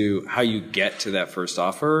get to that first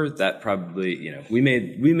offer, that probably, we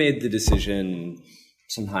made the decision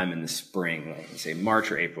sometime in the spring, say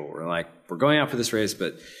March or April. We're going out for this raise,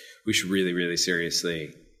 but we should really, really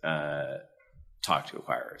seriously talk to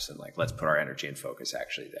acquirers and let's put our energy and focus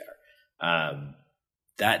actually there.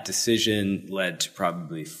 That decision led to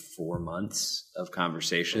probably 4 months of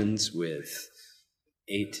conversations with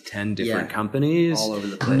 8 to 10 different companies, all over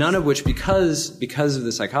the place. None of which, because of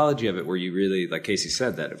the psychology of it, where you really, like Casey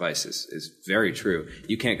said, that advice is very true.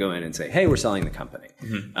 You can't go in and say, hey, we're selling the company.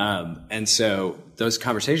 Mm-hmm. And so those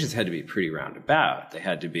conversations had to be pretty roundabout. They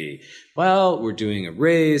had to be, well, we're doing a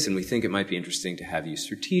raise and we think it might be interesting to have you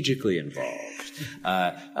strategically involved.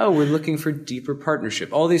 We're looking for deeper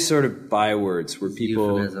partnership. All these sort of bywords where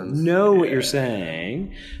people know what you're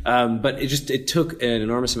saying. But it took an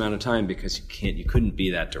enormous amount of time because you couldn't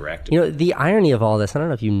be that direct. The irony of all this, I don't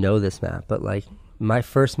know if you know this, Matt, but my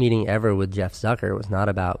first meeting ever with Jeff Zucker was not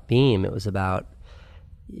about Beam. It was about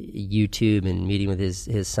YouTube and meeting with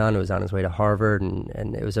his son who was on his way to Harvard,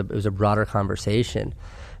 and it was a broader conversation.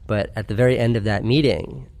 But at the very end of that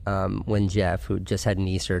meeting, when Jeff, who just had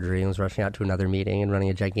knee surgery and was rushing out to another meeting and running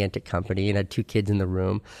a gigantic company and had 2 kids in the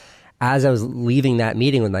room, as I was leaving that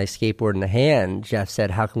meeting with my skateboard in the hand, Jeff said,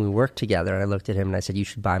 how can we work together? And I looked at him and I said, you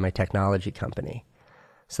should buy my technology company.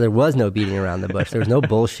 So there was no beating around the bush. There was no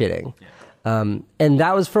bullshitting. And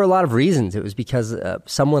that was for a lot of reasons. It was because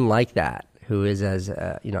someone like that, who is as,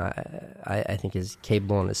 I think is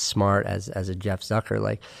capable and as smart as a Jeff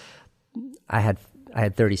Zucker, I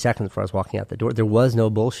had 30 seconds before I was walking out the door. There was no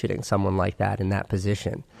bullshitting someone like that in that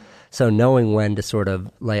position. So knowing when to sort of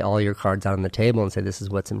lay all your cards out on the table and say, this is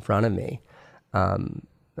what's in front of me,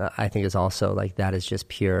 I think is also that is just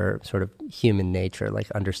pure sort of human nature,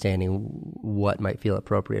 understanding what might feel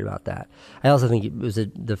appropriate about that. I also think it was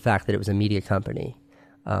the fact that it was a media company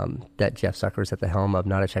that Jeff Zucker was at the helm of,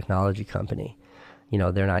 not a technology company.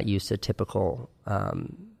 They're not used to typical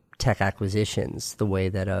tech acquisitions the way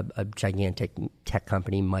that a gigantic tech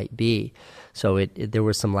company might be. So there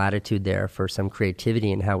was some latitude there for some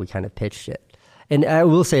creativity in how we kind of pitched it. And I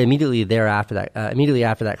will say immediately after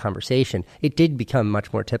that conversation, it did become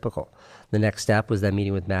much more typical. The next step was then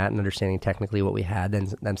meeting with Matt and understanding technically what we had,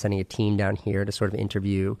 then them sending a team down here to sort of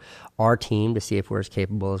interview our team to see if we're as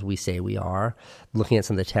capable as we say we are, looking at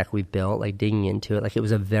some of the tech we've built, digging into it. It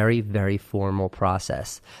was a very, very formal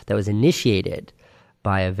process that was initiated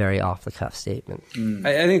by a very off-the-cuff statement.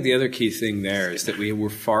 I think the other key thing there is that we were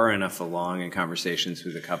far enough along in conversations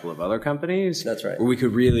with a couple of other companies. That's right. Where we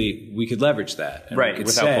could leverage that. And right,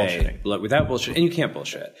 without bullshitting. Without bullshit. And you can't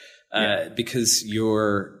bullshit. Because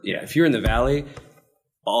if you're in the Valley,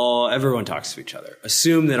 everyone talks to each other.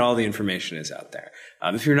 Assume that all the information is out there.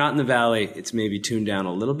 If you're not in the Valley, it's maybe tuned down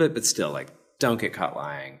a little bit, but still, don't get caught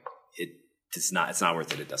lying. It's not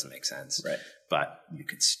worth it. It doesn't make sense. Right. But you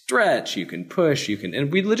can stretch, you can push, and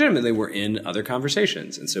we legitimately were in other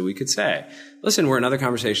conversations. And so we could say, listen, we're in other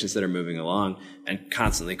conversations that are moving along, and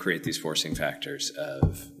constantly create these forcing factors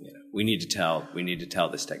of, we need to tell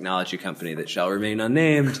this technology company that shall remain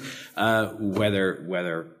unnamed,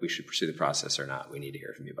 whether we should pursue the process or not. We need to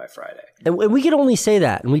hear from you by Friday. And we could only say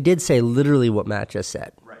that. And we did say literally what Matt just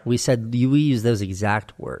said. Right. We said, we used those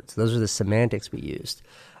exact words. Those are the semantics we used.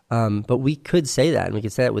 But we could say that, and we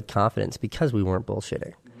could say that with confidence because we weren't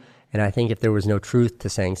bullshitting. Mm-hmm. And I think if there was no truth to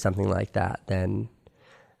saying something like that, then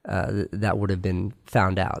that would have been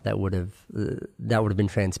found out. That would have been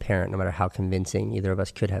transparent, no matter how convincing either of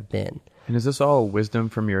us could have been. And is this all wisdom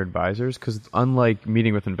from your advisors? Because unlike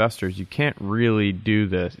meeting with investors, you can't really do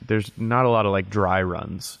this. There's not a lot of dry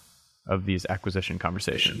runs of these acquisition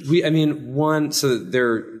conversations. So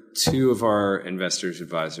there are 2 of our investors,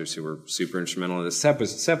 advisors who were super instrumental in this. Sep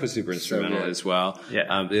was super instrumental as well.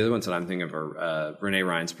 Yeah. The other ones that I'm thinking of are Renee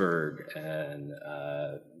Reinsberg and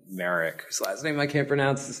Merrick, whose last name I can't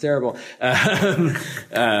pronounce. It's terrible.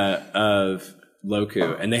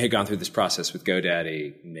 Loku, and they had gone through this process with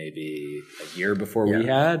GoDaddy maybe a year before we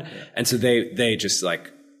had. And so they just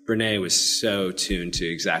like, Renee was so tuned to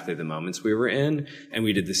exactly the moments we were in. And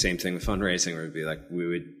we did the same thing with fundraising, where we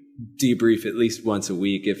would debrief at least once a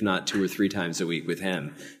week, if not 2 or 3 times a week with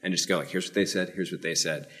him, and just go like, here's what they said, here's what they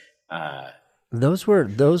said. Those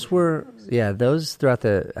throughout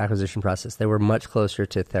the acquisition process, they were much closer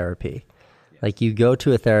to therapy. Like, you go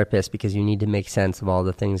to a therapist because you need to make sense of all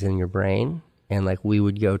the things in your brain. And like, we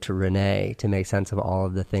would go to Renee to make sense of all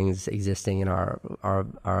of the things existing in our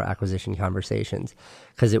acquisition conversations,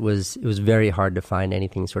 because it was very hard to find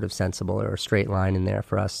anything sort of sensible or a straight line in there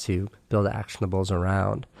for us to build actionables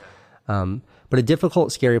around. But a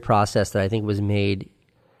difficult, scary process that I think was made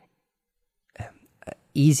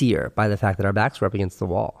easier by the fact that our backs were up against the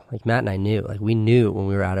wall. Like, Matt and I knew, like, we knew when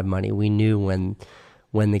we were out of money. We knew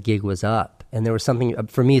when the gig was up. And there was something,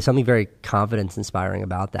 for me, something very confidence inspiring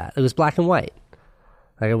about that. It was black and white.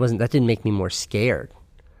 Like, that didn't make me more scared.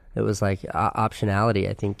 It was like optionality,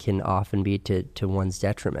 I think, can often be to one's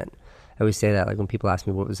detriment. I always say that, like, when people ask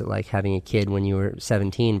me, what was it like having a kid when you were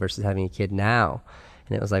 17 versus having a kid now?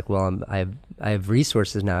 And it was like, well, I have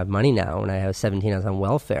resources now, I have money now. When I was 17, I was on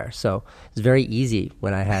welfare. So it's very easy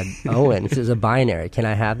when I had Owen. It was a binary. Can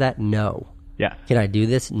I have that? No. Yeah. Can I do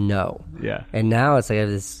this? No. Yeah. And now it's like I have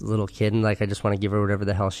this little kid, and like, I just want to give her whatever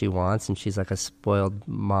the hell she wants, and she's like a spoiled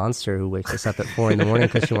monster who wakes us up at 4 a.m.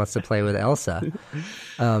 because she wants to play with Elsa.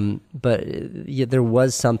 But there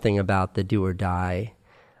was something about the do or die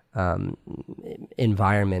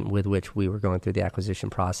environment with which we were going through the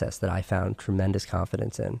acquisition process that I found tremendous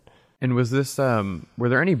confidence in. And was this, were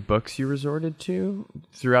there any books you resorted to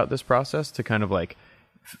throughout this process to kind of like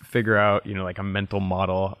figure out, like a mental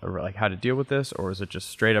model or like how to deal with this? Or is it just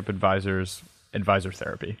straight up advisor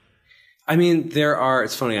therapy? I mean,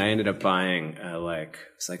 it's funny. I ended up buying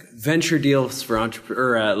it's like venture deals for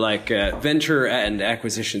venture and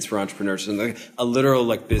acquisitions for entrepreneurs, and like a literal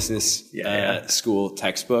like business school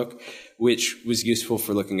textbook, which was useful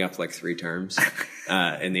for looking up like 3 terms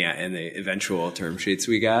in the eventual term sheets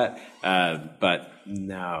we got. But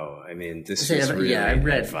no, I mean, this was really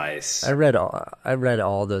advice. I read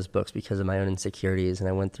all those books because of my own insecurities, and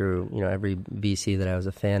I went through every VC that I was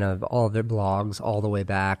a fan of, all of their blogs, all the way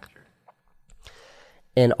back.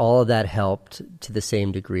 And all of that helped to the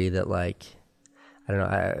same degree that, like, I don't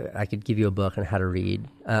know, I could give you a book on how to read,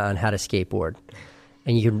 on how to skateboard.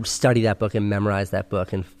 And you could study that book and memorize that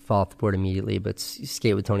book and fall off the board immediately, but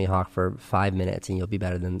skate with Tony Hawk for 5 minutes and you'll be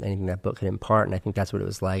better than anything that book could impart. And I think that's what it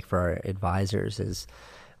was like for our advisors, is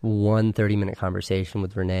one 30-minute conversation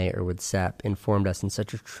with Renee or with Sepp informed us in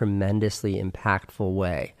such a tremendously impactful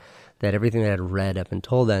way that everything that I had read up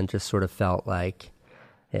until then just sort of felt like,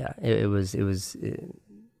 it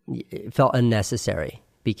felt unnecessary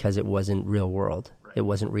because it wasn't real world. It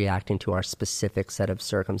wasn't reacting to our specific set of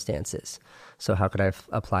circumstances. So how could I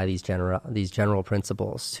apply these general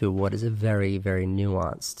principles to what is a very, very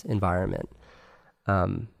nuanced environment?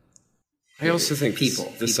 I also think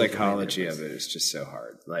the psychology of it is just so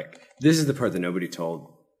hard. Like, this is the part that nobody told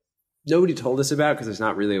us about because there's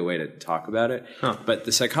not really a way to talk about it. Huh. But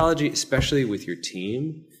the psychology, especially with your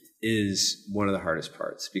team, is one of the hardest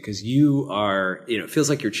parts, because you are, it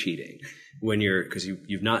feels like you're cheating because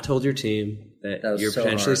you've not told your team that you're so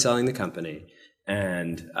potentially selling the company,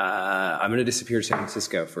 and I'm going to disappear to San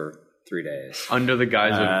Francisco for 3 days under the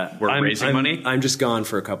guise of we're raising money. I'm just gone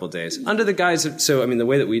for a couple of days under the guise of. So I mean, the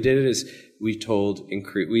way that we did it is we told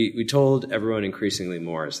everyone increasingly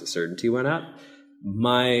more as the certainty went up.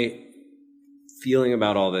 My feeling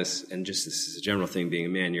about all this, and just this is a general thing, being a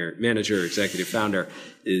manager, executive, founder,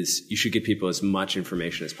 is you should give people as much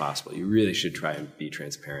information as possible. You really should try and be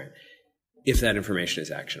transparent if that information is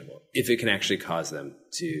actionable, if it can actually cause them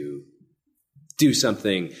to do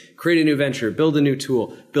something, create a new venture, build a new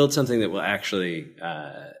tool, build something that will actually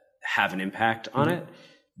have an impact on it.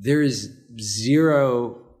 There is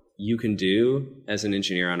zero you can do as an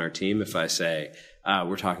engineer on our team if I say,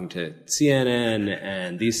 we're talking to CNN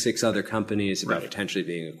and these 6 other companies about potentially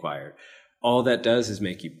being acquired. All that does is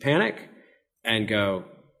make you panic and go,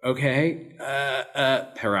 okay,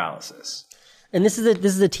 paralysis. And this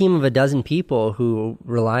is a team of a dozen people who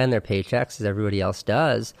rely on their paychecks, as everybody else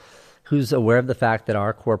does, who's aware of the fact that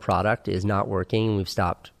our core product is not working and we've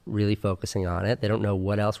stopped really focusing on it. They don't know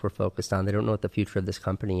what else we're focused on. They don't know what the future of this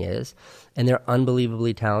company is. And they're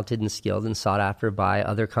unbelievably talented and skilled and sought after by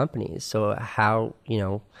other companies. So how,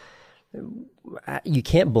 you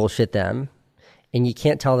can't bullshit them. and you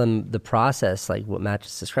can't tell them the process, like what Matt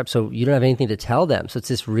just described. So you don't have anything to tell them. So it's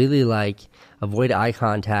this really like avoid eye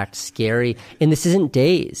contact, scary. And this isn't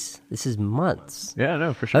days. This is months. Yeah,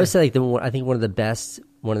 no, for sure. I would say like I think one of the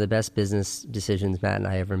best business decisions Matt and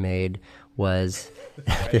I ever made was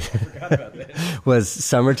was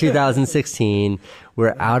summer 2016.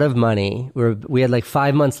 We're out of money. We had like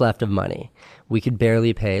 5 months left of money. We could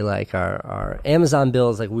barely pay like our Amazon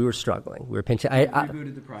bills. Like we were struggling. We were pinching. I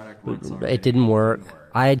rebooted the product. It didn't work.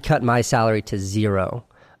 I had cut my salary to zero.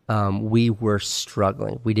 We were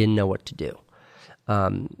struggling. We didn't know what to do.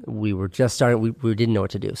 We were just starting. We didn't know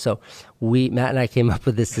what to do. So Matt and I came up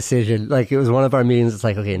with this decision. Like it was one of our meetings. It's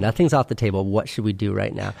like, okay, nothing's off the table. What should we do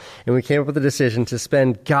right now? And we came up with a decision to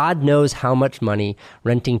spend God knows how much money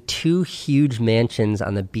renting 2 huge mansions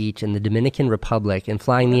on the beach in the Dominican Republic and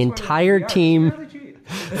flying the entire team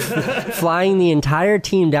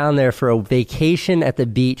down there for a vacation at the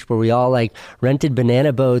beach where we all like rented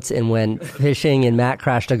banana boats and went fishing, and Matt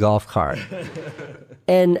crashed a golf cart.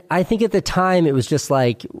 And I think at the time it was just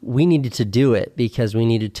like we needed to do it because we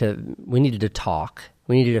needed to talk.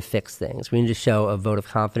 We needed to fix things. We needed to show a vote of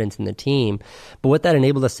confidence in the team. But what that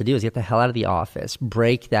enabled us to do is get the hell out of the office,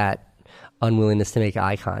 break that unwillingness to make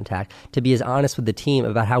eye contact, to be as honest with the team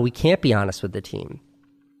about how we can't be honest with the team.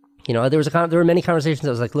 You know, there were many conversations.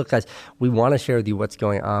 I was like, look, guys, we want to share with you what's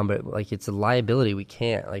going on, but like it's a liability. We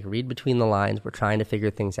can't like read between the lines. We're trying to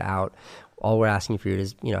figure things out. All we're asking for you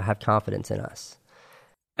is, have confidence in us.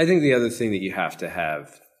 I think the other thing that you have to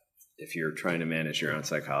have if you're trying to manage your own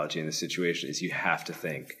psychology in this situation is you have to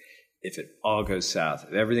think, if it all goes south,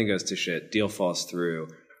 if everything goes to shit, deal falls through,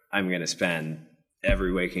 I'm going to spend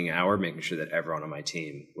every waking hour making sure that everyone on my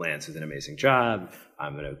team lands with an amazing job.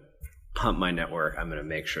 I'm going to pump my network. I'm going to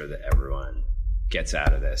make sure that everyone gets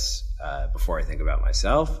out of this before I think about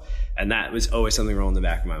myself. And that was always something rolling in the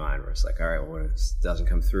back of my mind where it's like, all right, well, if this doesn't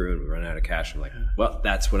come through and we run out of cash, I'm like, well,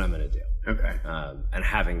 that's what I'm going to do. Okay. And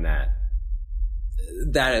having that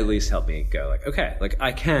at least helped me go like, okay, like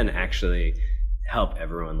I can actually help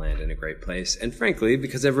everyone land in a great place. And frankly,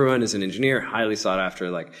 because everyone is an engineer, highly sought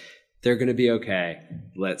after, like they're going to be okay.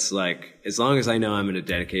 Let's like, as long as I know I'm going to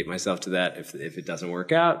dedicate myself to that, if it doesn't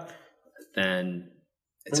work out, then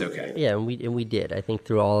it's okay. Yeah, and we did. I think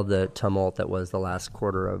through all of the tumult that was the last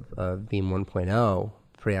quarter of Beam 1.0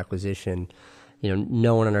 pre-acquisition,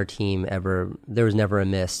 no one on our team there was never a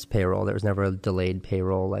missed payroll. There was never a delayed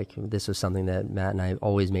payroll. Like this was something that Matt and I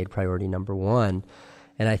always made priority number one.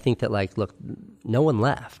 And I think that like, look, no one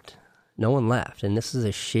left. And this is a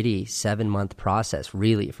shitty 7-month process,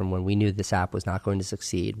 really, from when we knew this app was not going to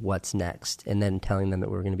succeed, what's next, and then telling them that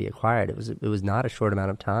we were going to be acquired. It was not a short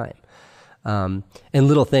amount of time. And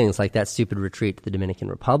little things like that stupid retreat to the Dominican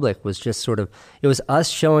Republic was just sort of, it was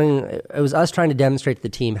us trying to demonstrate to the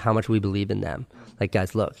team how much we believe in them. Like,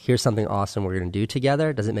 guys, look, here's something awesome we're going to do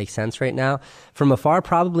together. Does it make sense right now? From afar,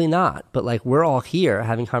 probably not. But like, we're all here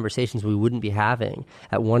having conversations we wouldn't be having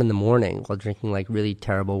at 1 a.m. while drinking like really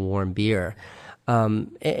terrible warm beer.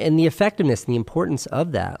 And the effectiveness and the importance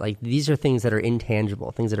of that, like these are things that are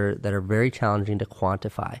intangible, things that are very challenging to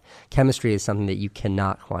quantify. Chemistry is something that you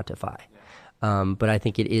cannot quantify. But I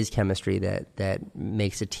think it is chemistry that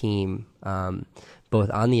makes a team, both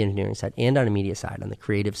on the engineering side and on the media side, on the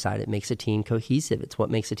creative side. It makes a team cohesive. It's what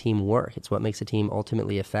makes a team work. It's what makes a team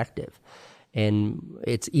ultimately effective. And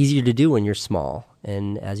it's easier to do when you're small.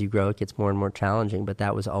 And as you grow, it gets more and more challenging. But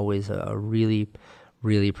that was always a really,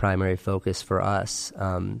 really primary focus for us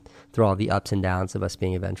through all the ups and downs of us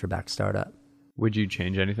being a venture-backed startup. Would you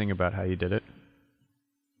change anything about how you did it?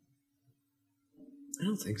 I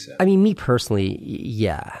don't think so. I mean, me personally,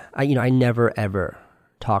 yeah. I never ever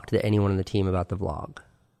talked to anyone on the team about the vlog.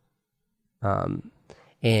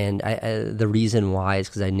 And the reason why is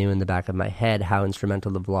because I knew in the back of my head how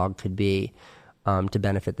instrumental the vlog could be to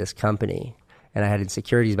benefit this company. And I had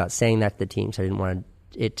insecurities about saying that to the team, so I didn't want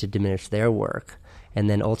it to diminish their work. And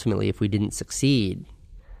then ultimately, if we didn't succeed,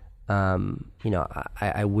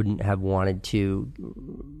 I wouldn't have wanted to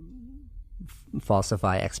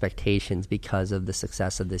falsify expectations because of the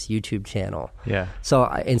success of this YouTube channel. Yeah. So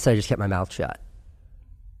instead I just kept my mouth shut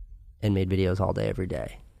and made videos all day, every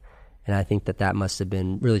day. And I think that must have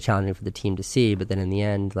been really challenging for the team to see. But then in the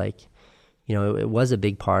end, it was a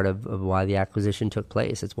big part of why the acquisition took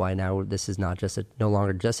place. It's why now this is no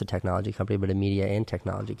longer just a technology company, but a media and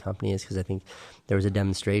technology company, is because I think there was a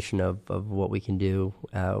demonstration of what we can do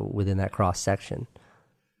within that cross section.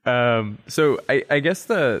 So I guess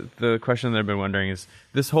the question that I've been wondering is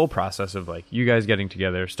this whole process of like you guys getting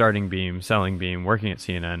together, starting Beam, selling Beam, working at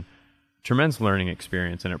CNN, tremendous learning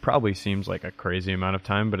experience. And it probably seems like a crazy amount of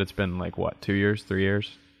time, but it's been like what, 2 years, 3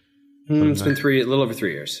 years? It's been a little over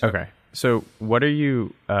 3 years. Okay. So what are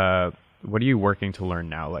you working to learn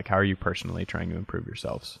now? Like, how are you personally trying to improve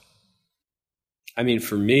yourselves? I mean,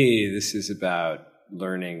 for me, this is about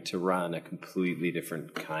learning to run a completely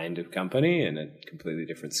different kind of company and a completely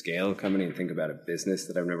different scale of company, and think about a business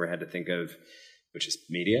that I've never had to think of, which is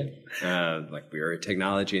media. Like, we are a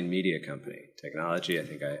technology and media company. Technology, I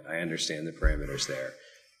think I understand the parameters there.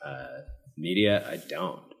 Media, I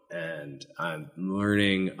don't. And I'm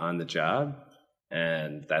learning on the job.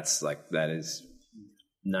 And that is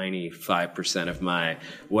 95% of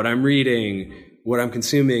what I'm reading, what I'm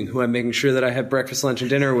consuming, who I'm making sure that I have breakfast, lunch, and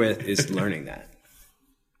dinner with, is learning that.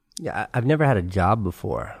 Yeah, I've never had a job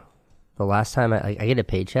before. The last time I get a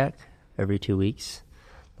paycheck every 2 weeks.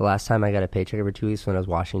 The last time I got a paycheck every 2 weeks when I was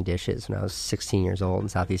washing dishes when I was 16 years old in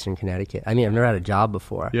southeastern Connecticut. I mean, I've never had a job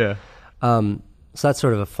before. Yeah. So that's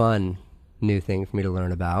sort of a fun new thing for me to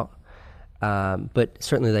learn about. But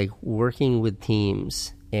certainly, like, working with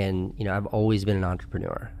teams, and I've always been an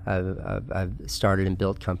entrepreneur. I've started and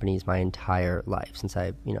built companies my entire life since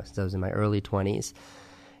I was in my early 20s,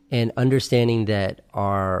 and understanding that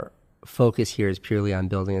our focus here is purely on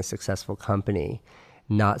building a successful company,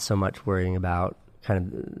 not so much worrying about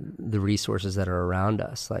kind of the resources that are around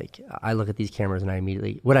us. Like, I look at these cameras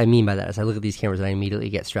and what I mean by that is I look at these cameras and I immediately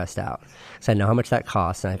get stressed out. So I know how much that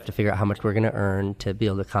costs, and I have to figure out how much we're going to earn to be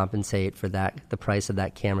able to compensate for the price of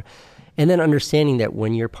that camera. And then understanding that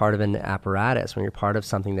when you're part of an apparatus, when you're part of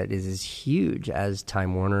something that is as huge as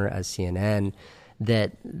Time Warner, as CNN,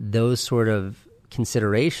 that those sort of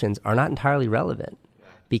considerations are not entirely relevant.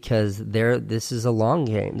 Because this is a long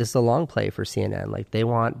game. This is a long play for CNN. Like, they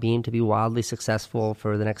want Beam to be wildly successful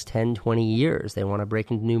for the next 10, 20 years. They want to break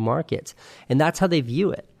into new markets. And that's how they view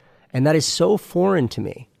it. And that is so foreign to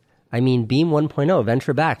me. I mean, Beam 1.0,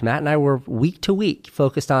 venture backed. Matt and I were week to week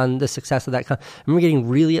focused on the success of that. I remember getting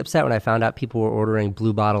really upset when I found out people were ordering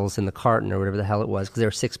blue bottles in the carton or whatever the hell it was, because they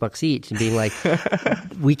were $6 each, and being like,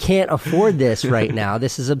 we can't afford this right now.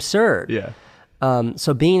 This is absurd. Yeah.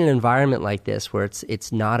 So being in an environment like this, where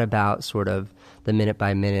it's not about sort of the minute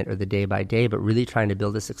by minute or the day by day, but really trying to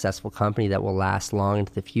build a successful company that will last long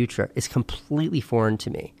into the future, is completely foreign to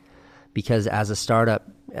me. Because as a startup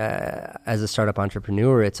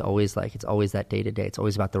entrepreneur, it's always that day to day. It's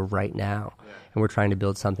always about the right now, and we're trying to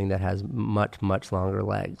build something that has much, much longer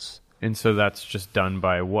legs. And so that's just done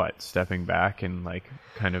by what? Stepping back and like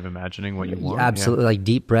kind of imagining what you want? Absolutely, like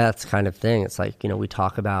deep breaths kind of thing. It's like, we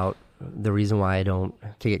talk about the reason why I don't,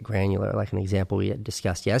 to get granular, like an example we had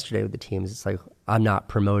discussed yesterday with the teams, it's like, I'm not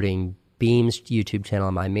promoting Beam's YouTube channel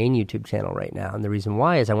on my main YouTube channel right now. And the reason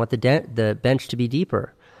why is I want the bench to be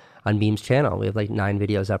deeper on Beam's channel. We have like 9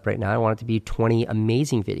 videos up right now. I want it to be 20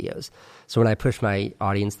 amazing videos. So when I push my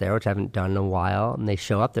audience there, which I haven't done in a while, and they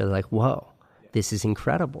show up there, they're like, whoa, this is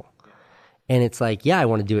incredible. And it's like, yeah, I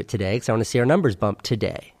want to do it today because I want to see our numbers bump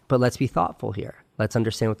today. But let's be thoughtful here. Let's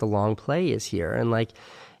understand what the long play is here. And like,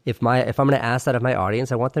 if I'm going to ask that of my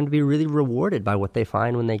audience, I want them to be really rewarded by what they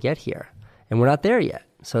find when they get here. And we're not there yet.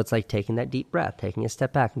 So it's like taking that deep breath, taking a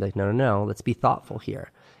step back and be like, no, let's be thoughtful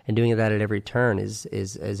here. And doing that at every turn is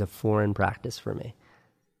a foreign practice for me.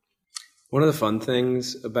 One of the fun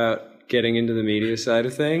things about getting into the media side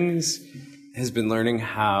of things has been learning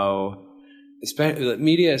how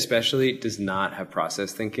media especially does not have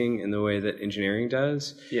process thinking in the way that engineering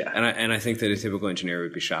does. Yeah. And I think that a typical engineer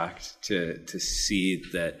would be shocked to see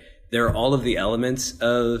that there are all of the elements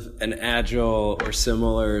of an agile or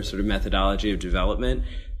similar sort of methodology of development,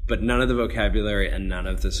 but none of the vocabulary and none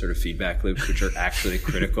of the sort of feedback loops which are actually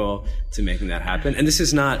critical to making that happen. And this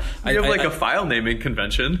is not... You have a file naming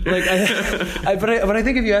convention. But I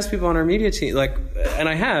think if you ask people on our media team, and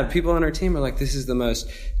I have, people on our team are like, this is the most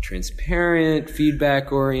transparent,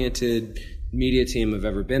 feedback-oriented media team I've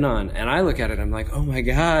ever been on. And I look at it, I'm like, oh my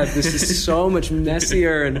God, this is so much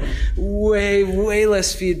messier and way, way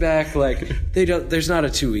less feedback. Like, there's not a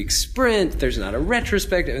 2-week sprint, there's not a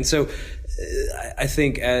retrospective. And so I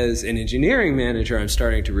think as an engineering manager, I'm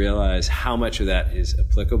starting to realize how much of that is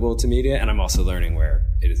applicable to media, and I'm also learning where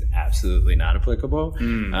it is absolutely not applicable.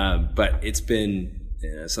 But it's been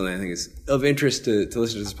something I think is of interest to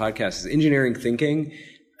listen to this podcast is engineering thinking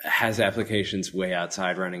has applications way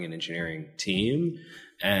outside running an engineering team,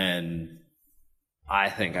 and I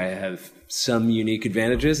think I have some unique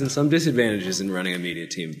advantages and some disadvantages in running a media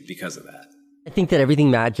team because of that. I think that everything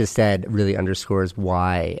Matt just said really underscores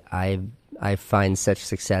why I find such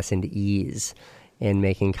success and ease in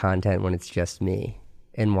making content when it's just me,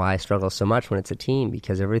 and why I struggle so much when it's a team,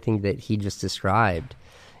 because everything that he just described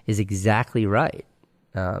is exactly right.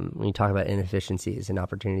 When you talk about inefficiencies and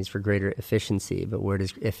opportunities for greater efficiency, but where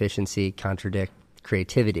does efficiency contradict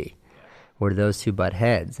creativity? Or do those two butt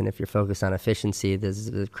heads? And if you're focused on efficiency, does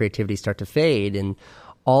the creativity start to fade? And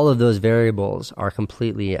all of those variables are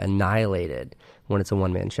completely annihilated when it's a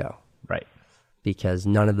one-man show. Right. Because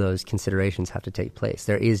none of those considerations have to take place.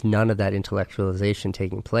 There is none of that intellectualization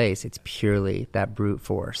taking place. It's purely that brute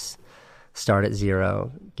force. Start at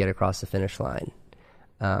zero, get across the finish line.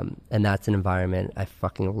 And that's an environment I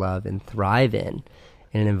fucking love and thrive in.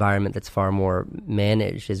 And an environment that's far more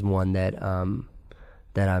managed is one that I'm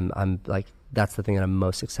like, that's the thing that I'm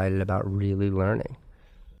most excited about really learning.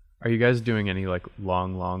 Are you guys doing any like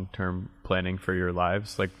long-term planning for your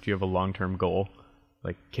lives? Like, do you have a long-term goal,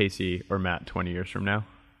 like Casey or Matt 20 years from now?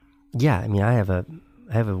 Yeah, I mean, I have a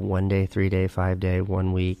 1 day, 3 day, 5 day,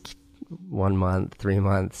 1 week, 1 month, 3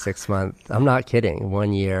 months, 6 months. I'm not kidding.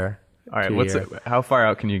 1 year. All right, how far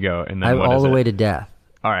out can you go? And then all the way to death.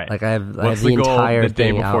 All right. Like I have the entire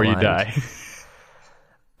thing before outlined. you die.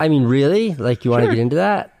 I mean, really? Like, you want to get into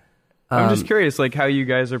that? I'm just curious, like, how you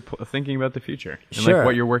guys are thinking about the future and like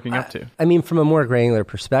what you're working up to. I mean, from a more granular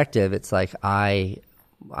perspective, it's like I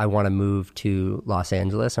want to move to Los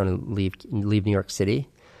Angeles. I want to leave New York City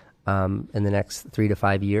in the next 3 to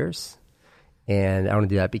 5 years. And I want to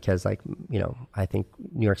do that because, like, you know, I think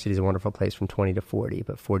New York City is a wonderful place from 20 to 40,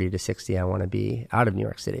 but 40 to 60, I want to be out of New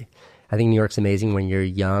York City. I think New York's amazing when you're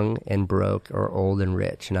young and broke or old and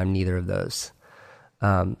rich, and I'm neither of those.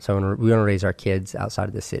 So we want to raise our kids outside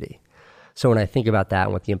of the city. So when I think about that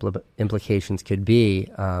and what the implications could be,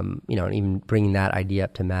 you know, and even bringing that idea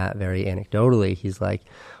up to Matt very anecdotally, he's like,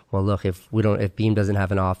 well, look, if Beam doesn't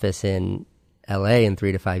have an office in LA in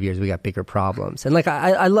 3 to 5 years, we got bigger problems. And like,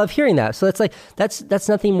 I love hearing that. So that's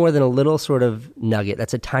nothing more than a little sort of nugget.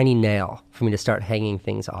 That's a tiny nail for me to start hanging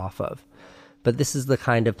things off of. But this is the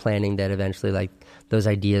kind of planning that eventually, like, those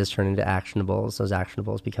ideas turn into actionables. Those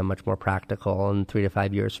actionables become much more practical. And 3 to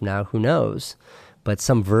 5 years from now, who knows? But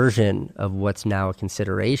some version of what's now a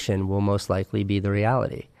consideration will most likely be the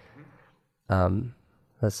reality.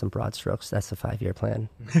 That's some broad strokes. That's a 5-year plan.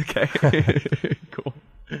 Okay. Cool.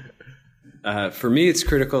 For me, it's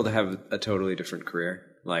critical to have a totally different career.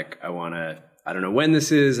 Like, I don't know when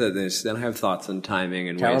this is. I don't have thoughts on timing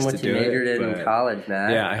and ways to do it. Tell them what you majored in college,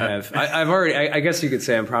 Matt. Yeah, I have. I've already, I guess you could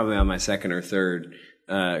say I'm probably on my second or third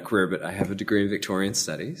career, but I have a degree in Victorian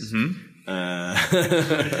studies. Mm-hmm.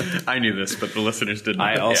 I knew this, but the listeners didn't.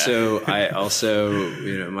 I also,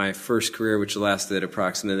 you know, my first career, which lasted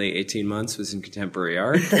approximately 18 months, was in contemporary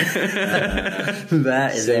art. That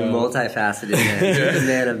is a multifaceted man. He's a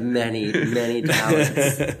man of many, many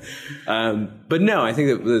talents. But no, I think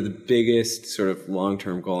that the biggest sort of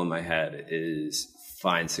long-term goal in my head is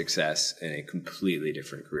find success in a completely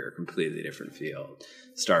different career, completely different field,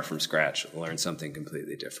 start from scratch, learn something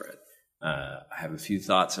completely different. I have a few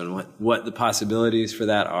thoughts on what the possibilities for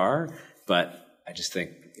that are, but I just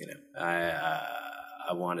think, you know,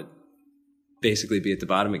 I want to basically be at the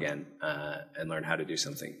bottom again and learn how to do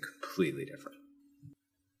something completely different.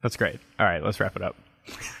 That's great. All right, let's wrap it up.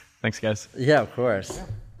 Thanks, guys. Yeah, of course.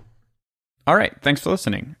 All right, thanks for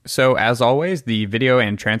listening. So as always, the video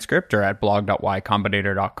and transcript are at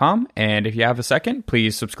blog.ycombinator.com. And if you have a second,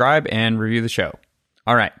 please subscribe and review the show.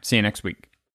 All right, see you next week.